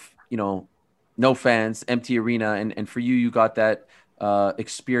front of, no fans, empty arena. And for you, you got that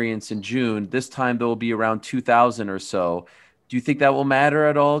experience in June. This time there will be around 2,000 or so. Do you think that will matter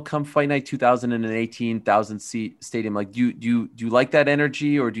at all come fight night, 2,000 in an 18,000 seat stadium? Like, do you like that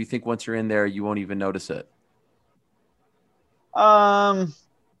energy, or do you think once you're in there, you won't even notice it? Well,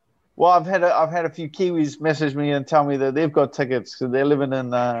 I've had a few Kiwis message me and tell me that they've got tickets because they're living in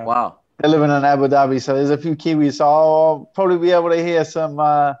wow. They're living in Abu Dhabi, so there's a few Kiwis. So I'll probably be able to hear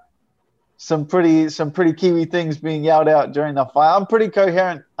some pretty Kiwi things being yelled out during the fight. I'm pretty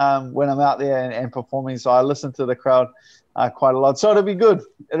coherent when I'm out there and performing, so I listen to the crowd quite a lot. So it'll be good.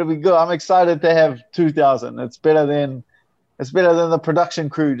 I'm excited to have 2,000. It's better than the production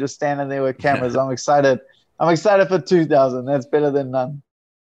crew just standing there with cameras. I'm excited for 2,000. That's better than none.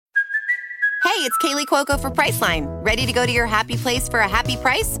 Hey, it's Kaylee Cuoco for Priceline. Ready to go to your happy place for a happy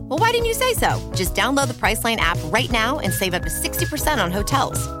price? Well, why didn't you say so? Just download the Priceline app right now and save up to 60% on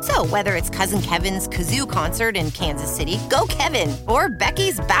hotels. So whether it's Cousin Kevin's Kazoo Concert in Kansas City, go Kevin, or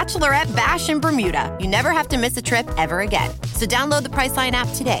Becky's Bachelorette Bash in Bermuda, you never have to miss a trip ever again. So download the Priceline app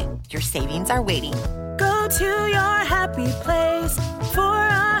today. Your savings are waiting. Go to your happy place for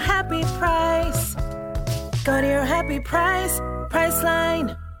a happy price. Go to your happy price,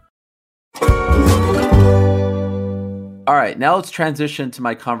 Priceline. All right, now let's transition to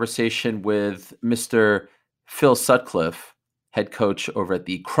my conversation with Mr. Phil Sutcliffe, head coach over at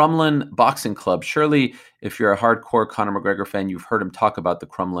the Crumlin Boxing Club. Surely, if you're a hardcore Conor McGregor fan, you've heard him talk about the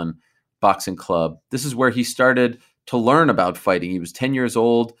Crumlin Boxing Club. This is where he started to learn about fighting. He was 10 years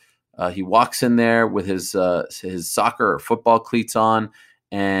old. He walks in there with his soccer or football cleats on,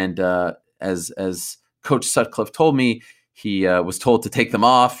 and as Coach Sutcliffe told me, he was told to take them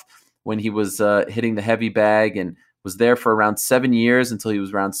off when he was hitting the heavy bag, and was there for around 7 years until he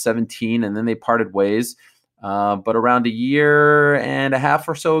was around 17, and then they parted ways. But around a year and a half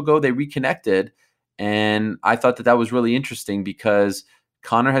or so ago, they reconnected, and I thought that was really interesting because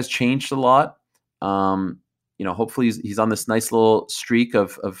Conor has changed a lot. Hopefully he's on this nice little streak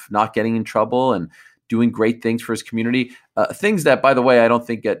of not getting in trouble and doing great things for his community. Things that, by the way, I don't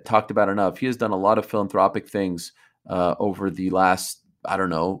think get talked about enough. He has done a lot of philanthropic things over the last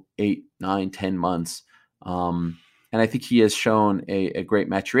 8, 9, 10 months. And I think he has shown a great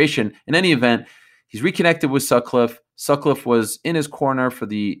maturation. In any event, he's reconnected with Sutcliffe. Sutcliffe was in his corner for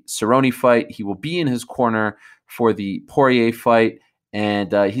the Cerrone fight. He will be in his corner for the Poirier fight.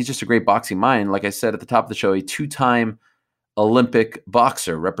 And he's just a great boxing mind. Like I said at the top of the show, a 2-time Olympic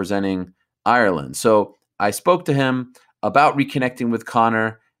boxer representing Ireland. So I spoke to him about reconnecting with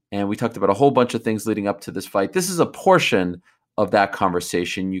Conor, and we talked about a whole bunch of things leading up to this fight. This is a portion of that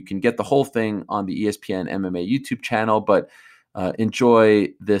conversation. You can get the whole thing on the ESPN MMA YouTube channel, but enjoy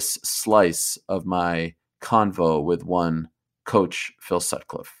this slice of my convo with one Coach Phil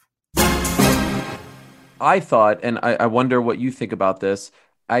Sutcliffe. I thought, and I wonder what you think about this,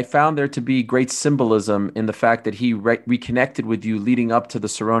 I found there to be great symbolism in the fact that he reconnected with you leading up to the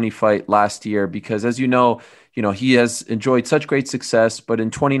Cerrone fight last year, because as you know, he has enjoyed such great success, but in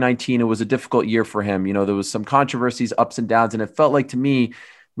 2019, it was a difficult year for him. There was some controversies, ups and downs, and it felt like to me,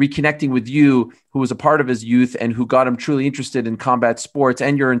 reconnecting with you, who was a part of his youth and who got him truly interested in combat sports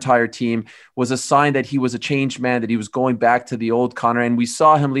and your entire team, was a sign that he was a changed man, that he was going back to the old Conor. And we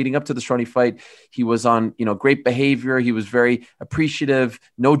saw him leading up to the Cerrone fight. He was on, great behavior. He was very appreciative,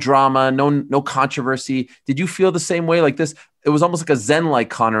 no drama, no controversy. Did you feel the same way like this? It was almost like a Zen-like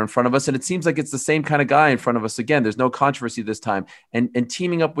Conor in front of us. And it seems like it's the same kind of guy in front of us again. There's no controversy this time. And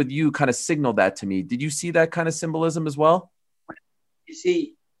teaming up with you kind of signaled that to me. Did you see that kind of symbolism as well? You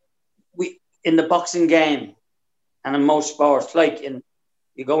see, we in the boxing game and in most sports,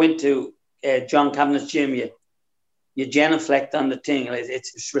 you go into John Kavanagh's gym, you genuflect on the thing.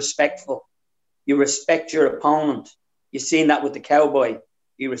 It's respectful. You respect your opponent. You've seen that with the cowboy.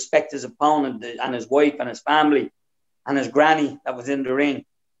 You respect his opponent and his wife and his family and his granny that was in the ring.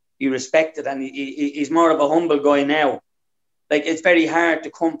 You respect it, and he's more of a humble guy now. It's very hard to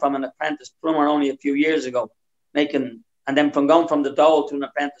come from an apprentice plumber only a few years ago, and then from going from the dole to an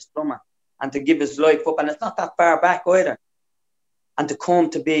apprentice plumber and to give his life up. And it's not that far back either. And to come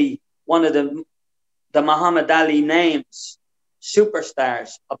to be one of the Muhammad Ali names,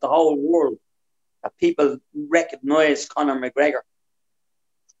 superstars of the whole world, that people recognize Conor McGregor.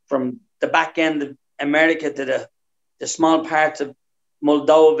 From the back end of America to the small parts of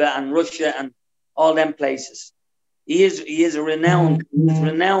Moldova and Russia and all them places. He is a renowned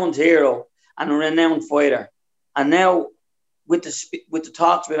hero and a renowned fighter. And now, with the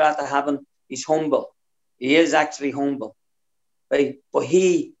talks we're after having, he's humble. He is actually humble, right? But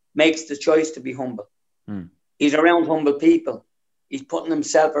he makes the choice to be humble. He's around humble people. He's putting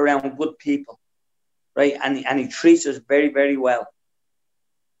himself around good people, right? And he treats us very, very well.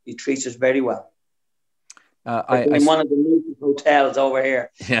 He treats us very well. In one of the new hotels over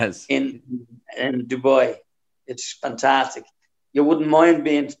here, yes, in Dubai, it's fantastic. You wouldn't mind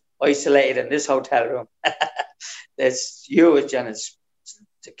being isolated in this hotel room. There's huge, and it's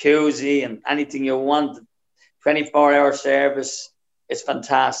jacuzzi and anything you want. 24-hour service. It's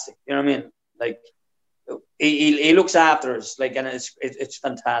fantastic. You know what I mean? He looks after us, and it's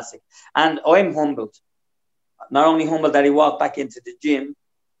fantastic. And I'm humbled. Not only humbled that he walked back into the gym,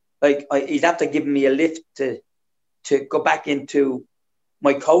 he'd have to give me a lift to go back into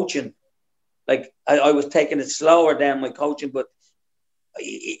my coaching. I was taking it slower down my coaching, but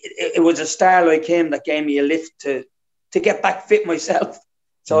it was a star like him that gave me a lift to get back fit myself.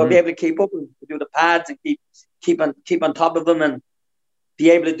 So I'll be able to keep up and do the pads and keep on top of them and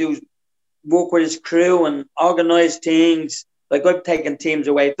be able to work with his crew and organize things. I've taken teams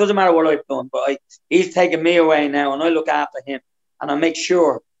away. It doesn't matter what I've done, but he's taken me away now, and I look after him, and I make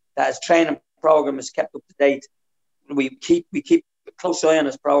sure that his training program is kept up to date. We keep a close eye on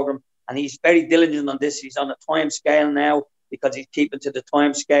his program, and he's very diligent on this. He's on a time scale now because he's keeping to the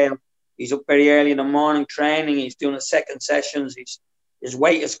time scale. He's up very early in the morning training. He's doing his second sessions. His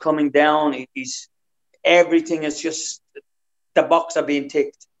weight is coming down. Everything is just, the box are being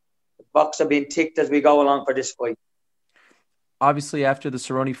ticked. The box are being ticked as we go along for this fight. Obviously, after the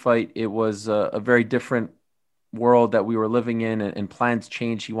Cerrone fight, it was a very different world that we were living in, and plans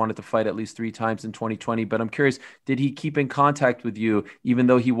changed. He wanted to fight at least 3 times in 2020. But I'm curious, did he keep in contact with you, even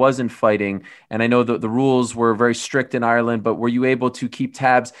though he wasn't fighting? And I know that the rules were very strict in Ireland, but were you able to keep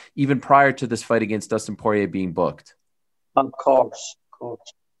tabs even prior to this fight against Dustin Poirier being booked? Of course.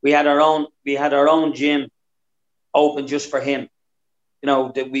 We had our own gym open just for him.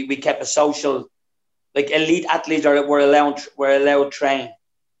 We kept a social, elite athletes were allowed to train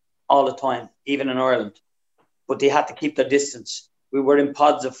all the time, even in Ireland. But they had to keep their distance. We were in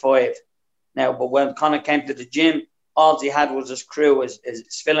pods of 5 now. But when Conor came to the gym, all he had was his crew, his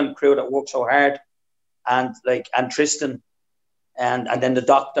film crew that worked so hard, and Tristan, and then the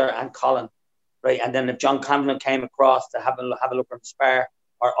doctor and Colin, right? And then if John Cameron came across to have a look at the spar,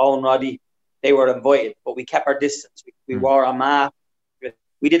 or Owen Roddy, they were invited. But we kept our distance. We wore a mask.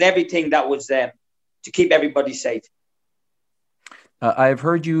 We did everything that was to keep everybody safe. I've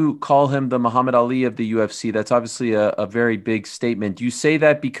heard you call him the Muhammad Ali of the UFC. That's obviously a very big statement. Do you say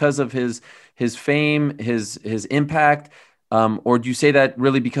that because of his fame, his impact, or do you say that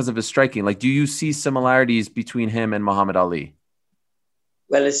really because of his striking? Do you see similarities between him and Muhammad Ali?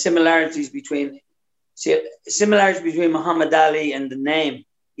 Well, there's similarities between Muhammad Ali and the name.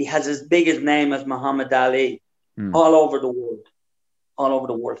 He has as big a name as Muhammad Ali all over the world. All over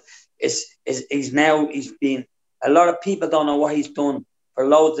the world. He's been. A lot of people don't know what he's done for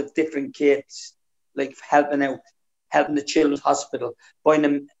loads of different kids, helping out. helping the Children's Hospital, buying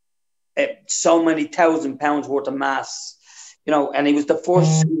them so many £1,000 worth of masks, you know, and he was the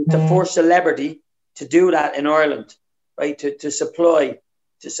first celebrity to do that in Ireland, right? To supply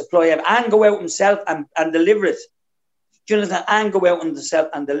it and go out himself and deliver it. Jonathan, and go out himself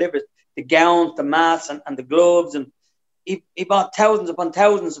and deliver it. The gowns, the masks, and the gloves, and he bought thousands upon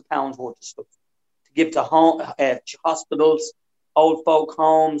thousands of pounds worth of stuff to give to hospitals, old folk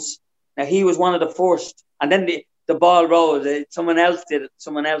homes. Now he was one of the first, and then the ball rolled. Someone else did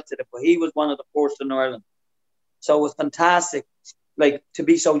it, but he was one of the first in Ireland. So it was fantastic, like, to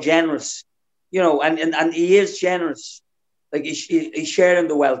be so generous, you know, and he is generous. Like, he's sharing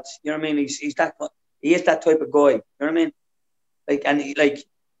the wealth, you know what I mean? He is that type of guy, you know what I mean? Like, and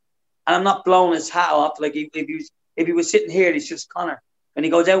and I'm not blowing his hat off. Like, if he was sitting here, he's just Conor. When he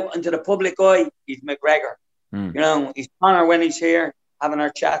goes out into the public eye, he's McGregor. You know, he's Conor when he's here, having our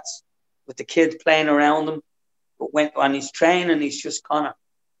chats with the kids playing around him. But when he's training, he's just Conor.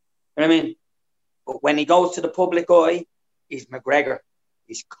 You know what I mean? But when he goes to the public eye, he's McGregor.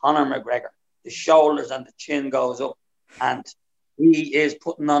 He's Conor McGregor. The shoulders and the chin goes up. And he is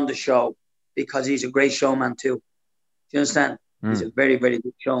putting on the show because he's a great showman too. Do you understand? He's a very, very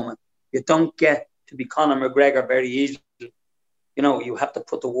good showman. You don't get to be Conor McGregor very easily. You know, you have to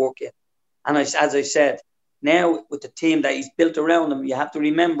put the work in. And as I said, now with the team that he's built around him, you have to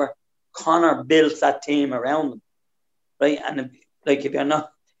remember Conor built that team around him, right? And if you're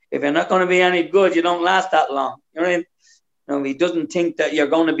not going to be any good, you don't last that long. You know what I mean? You know, he doesn't think that you're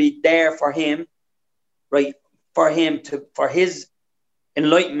going to be there for him, right? For his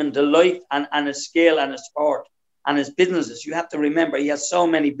enlightenment of life and his skill and his sport and his businesses. You have to remember he has so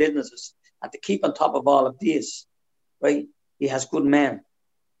many businesses, and to keep on top of all of these, right? He has good men.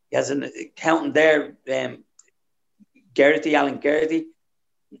 He has an accountant there, Alan Gerety,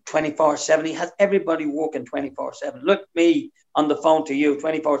 24/7. He has everybody working 24/7. Look, me on the phone to you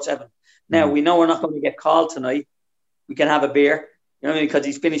 24/7. Now, we know we're not going to get called tonight. We can have a beer, you know what I mean, because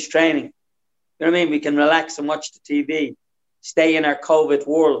he's finished training. You know what I mean? We can relax and watch the TV, stay in our COVID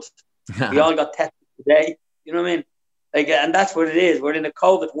world. We all got tested today. You know what I mean? Like, and that's what it is. We're in a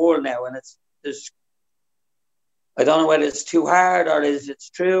COVID world now, and I don't know whether it's too hard or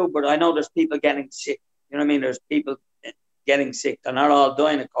it's true, but I know there's people getting sick. You know what I mean? There's people getting sick. They're not all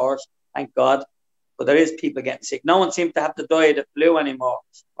dying, of course, thank God, but there is people getting sick. No one seems to have to die of the flu anymore,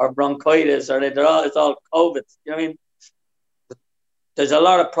 or bronchitis, or it's all COVID. You know what I mean? But there's a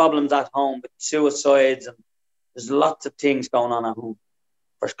lot of problems at home with suicides, and there's lots of things going on at home.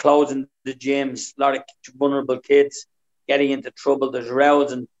 There's closing the gyms, a lot of vulnerable kids getting into trouble. There's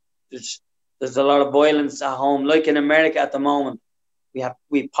rows, and there's a lot of violence at home. Like in America at the moment, we have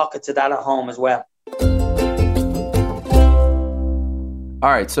pockets of that at home as well. All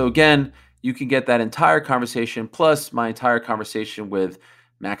right. So again, you can get that entire conversation plus my entire conversation with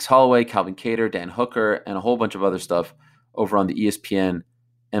Max Holloway, Calvin Kattar, Dan Hooker, and a whole bunch of other stuff over on the ESPN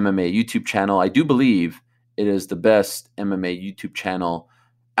MMA YouTube channel. I do believe it is the best MMA YouTube channel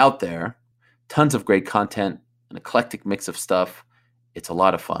out there. Tons of great content, an eclectic mix of stuff. It's a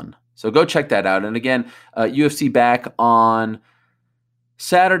lot of fun. So go check that out. And again, UFC back on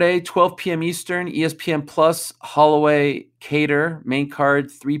Saturday, 12 p.m. Eastern, ESPN Plus, Holloway, Kattar, main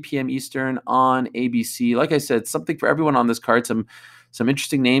card, 3 p.m. Eastern on ABC. Like I said, something for everyone on this card. Some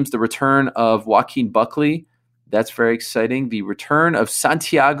interesting names. The return of Joaquin Buckley. That's very exciting. The return of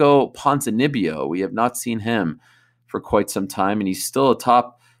Santiago Ponzinibbio. We have not seen him for quite some time, and he's still a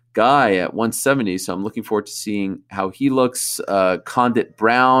top guy at 170, so I'm looking forward to seeing how he looks. Condit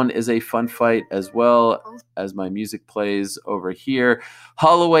Brown is a fun fight, as well as my music plays over here.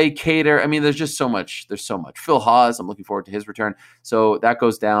 Holloway, Kattar. I mean, there's just so much. There's so much. Phil Hawes, I'm looking forward to his return. So that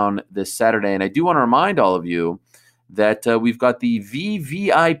goes down this Saturday, and I do want to remind all of you that we've got the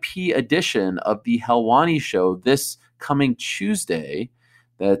VVIP edition of the Helwani Show this coming Tuesday.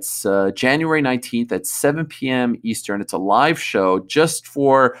 That's January 19th at 7 p.m. Eastern. It's a live show just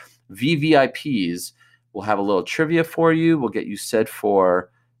for VVIPs. We'll have a little trivia for you. We'll get you set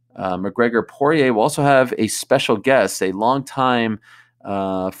for McGregor Poirier. We'll also have a special guest, a longtime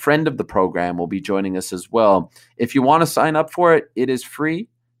friend of the program will be joining us as well. If you want to sign up for it, it is free.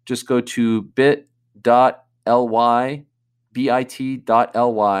 Just go to bit.ly/Helwani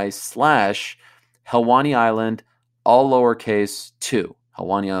Island, all lowercase 2.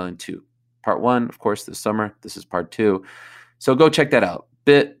 Helwani Island 2. Part 1, of course, this summer. This is part 2. So go check that out.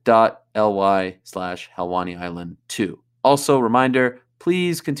 bit.ly/Helwani Island 2. Also, reminder,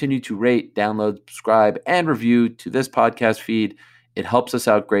 please continue to rate, download, subscribe, and review to this podcast feed. It helps us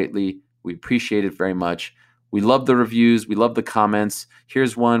out greatly. We appreciate it very much. We love the reviews. We love the comments.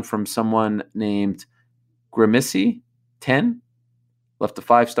 Here's one from someone named Grimissy 10 left a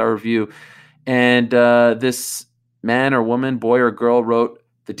 5-star review. And this man or woman, boy or girl, wrote,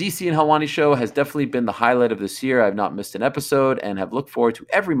 the DC and Helwani show has definitely been the highlight of this year. I've not missed an episode and have looked forward to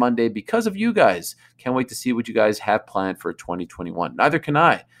every Monday because of you guys. Can't wait to see what you guys have planned for 2021. Neither can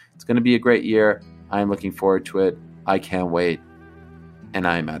I. It's going to be a great year. I am looking forward to it. I can't wait. And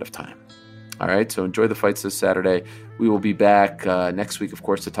I am out of time. All right, so enjoy the fights this Saturday. We will be back next week, of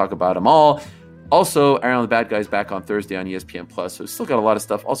course, to talk about them all. Also, Aaron on the Bad Guys back on Thursday on ESPN+. So still got a lot of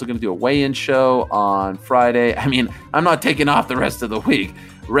stuff. Also going to do a weigh-in show on Friday. I mean, I'm not taking off the rest of the week,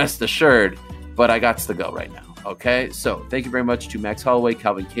 rest assured, but I got to go right now. Okay, so thank you very much to Max Holloway,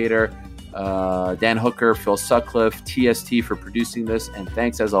 Calvin Cater, Dan Hooker, Phil Sutcliffe, TST for producing this. And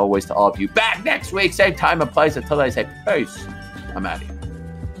thanks, as always, to all of you. Back next week, same time and place. Until I say peace, I'm out of here.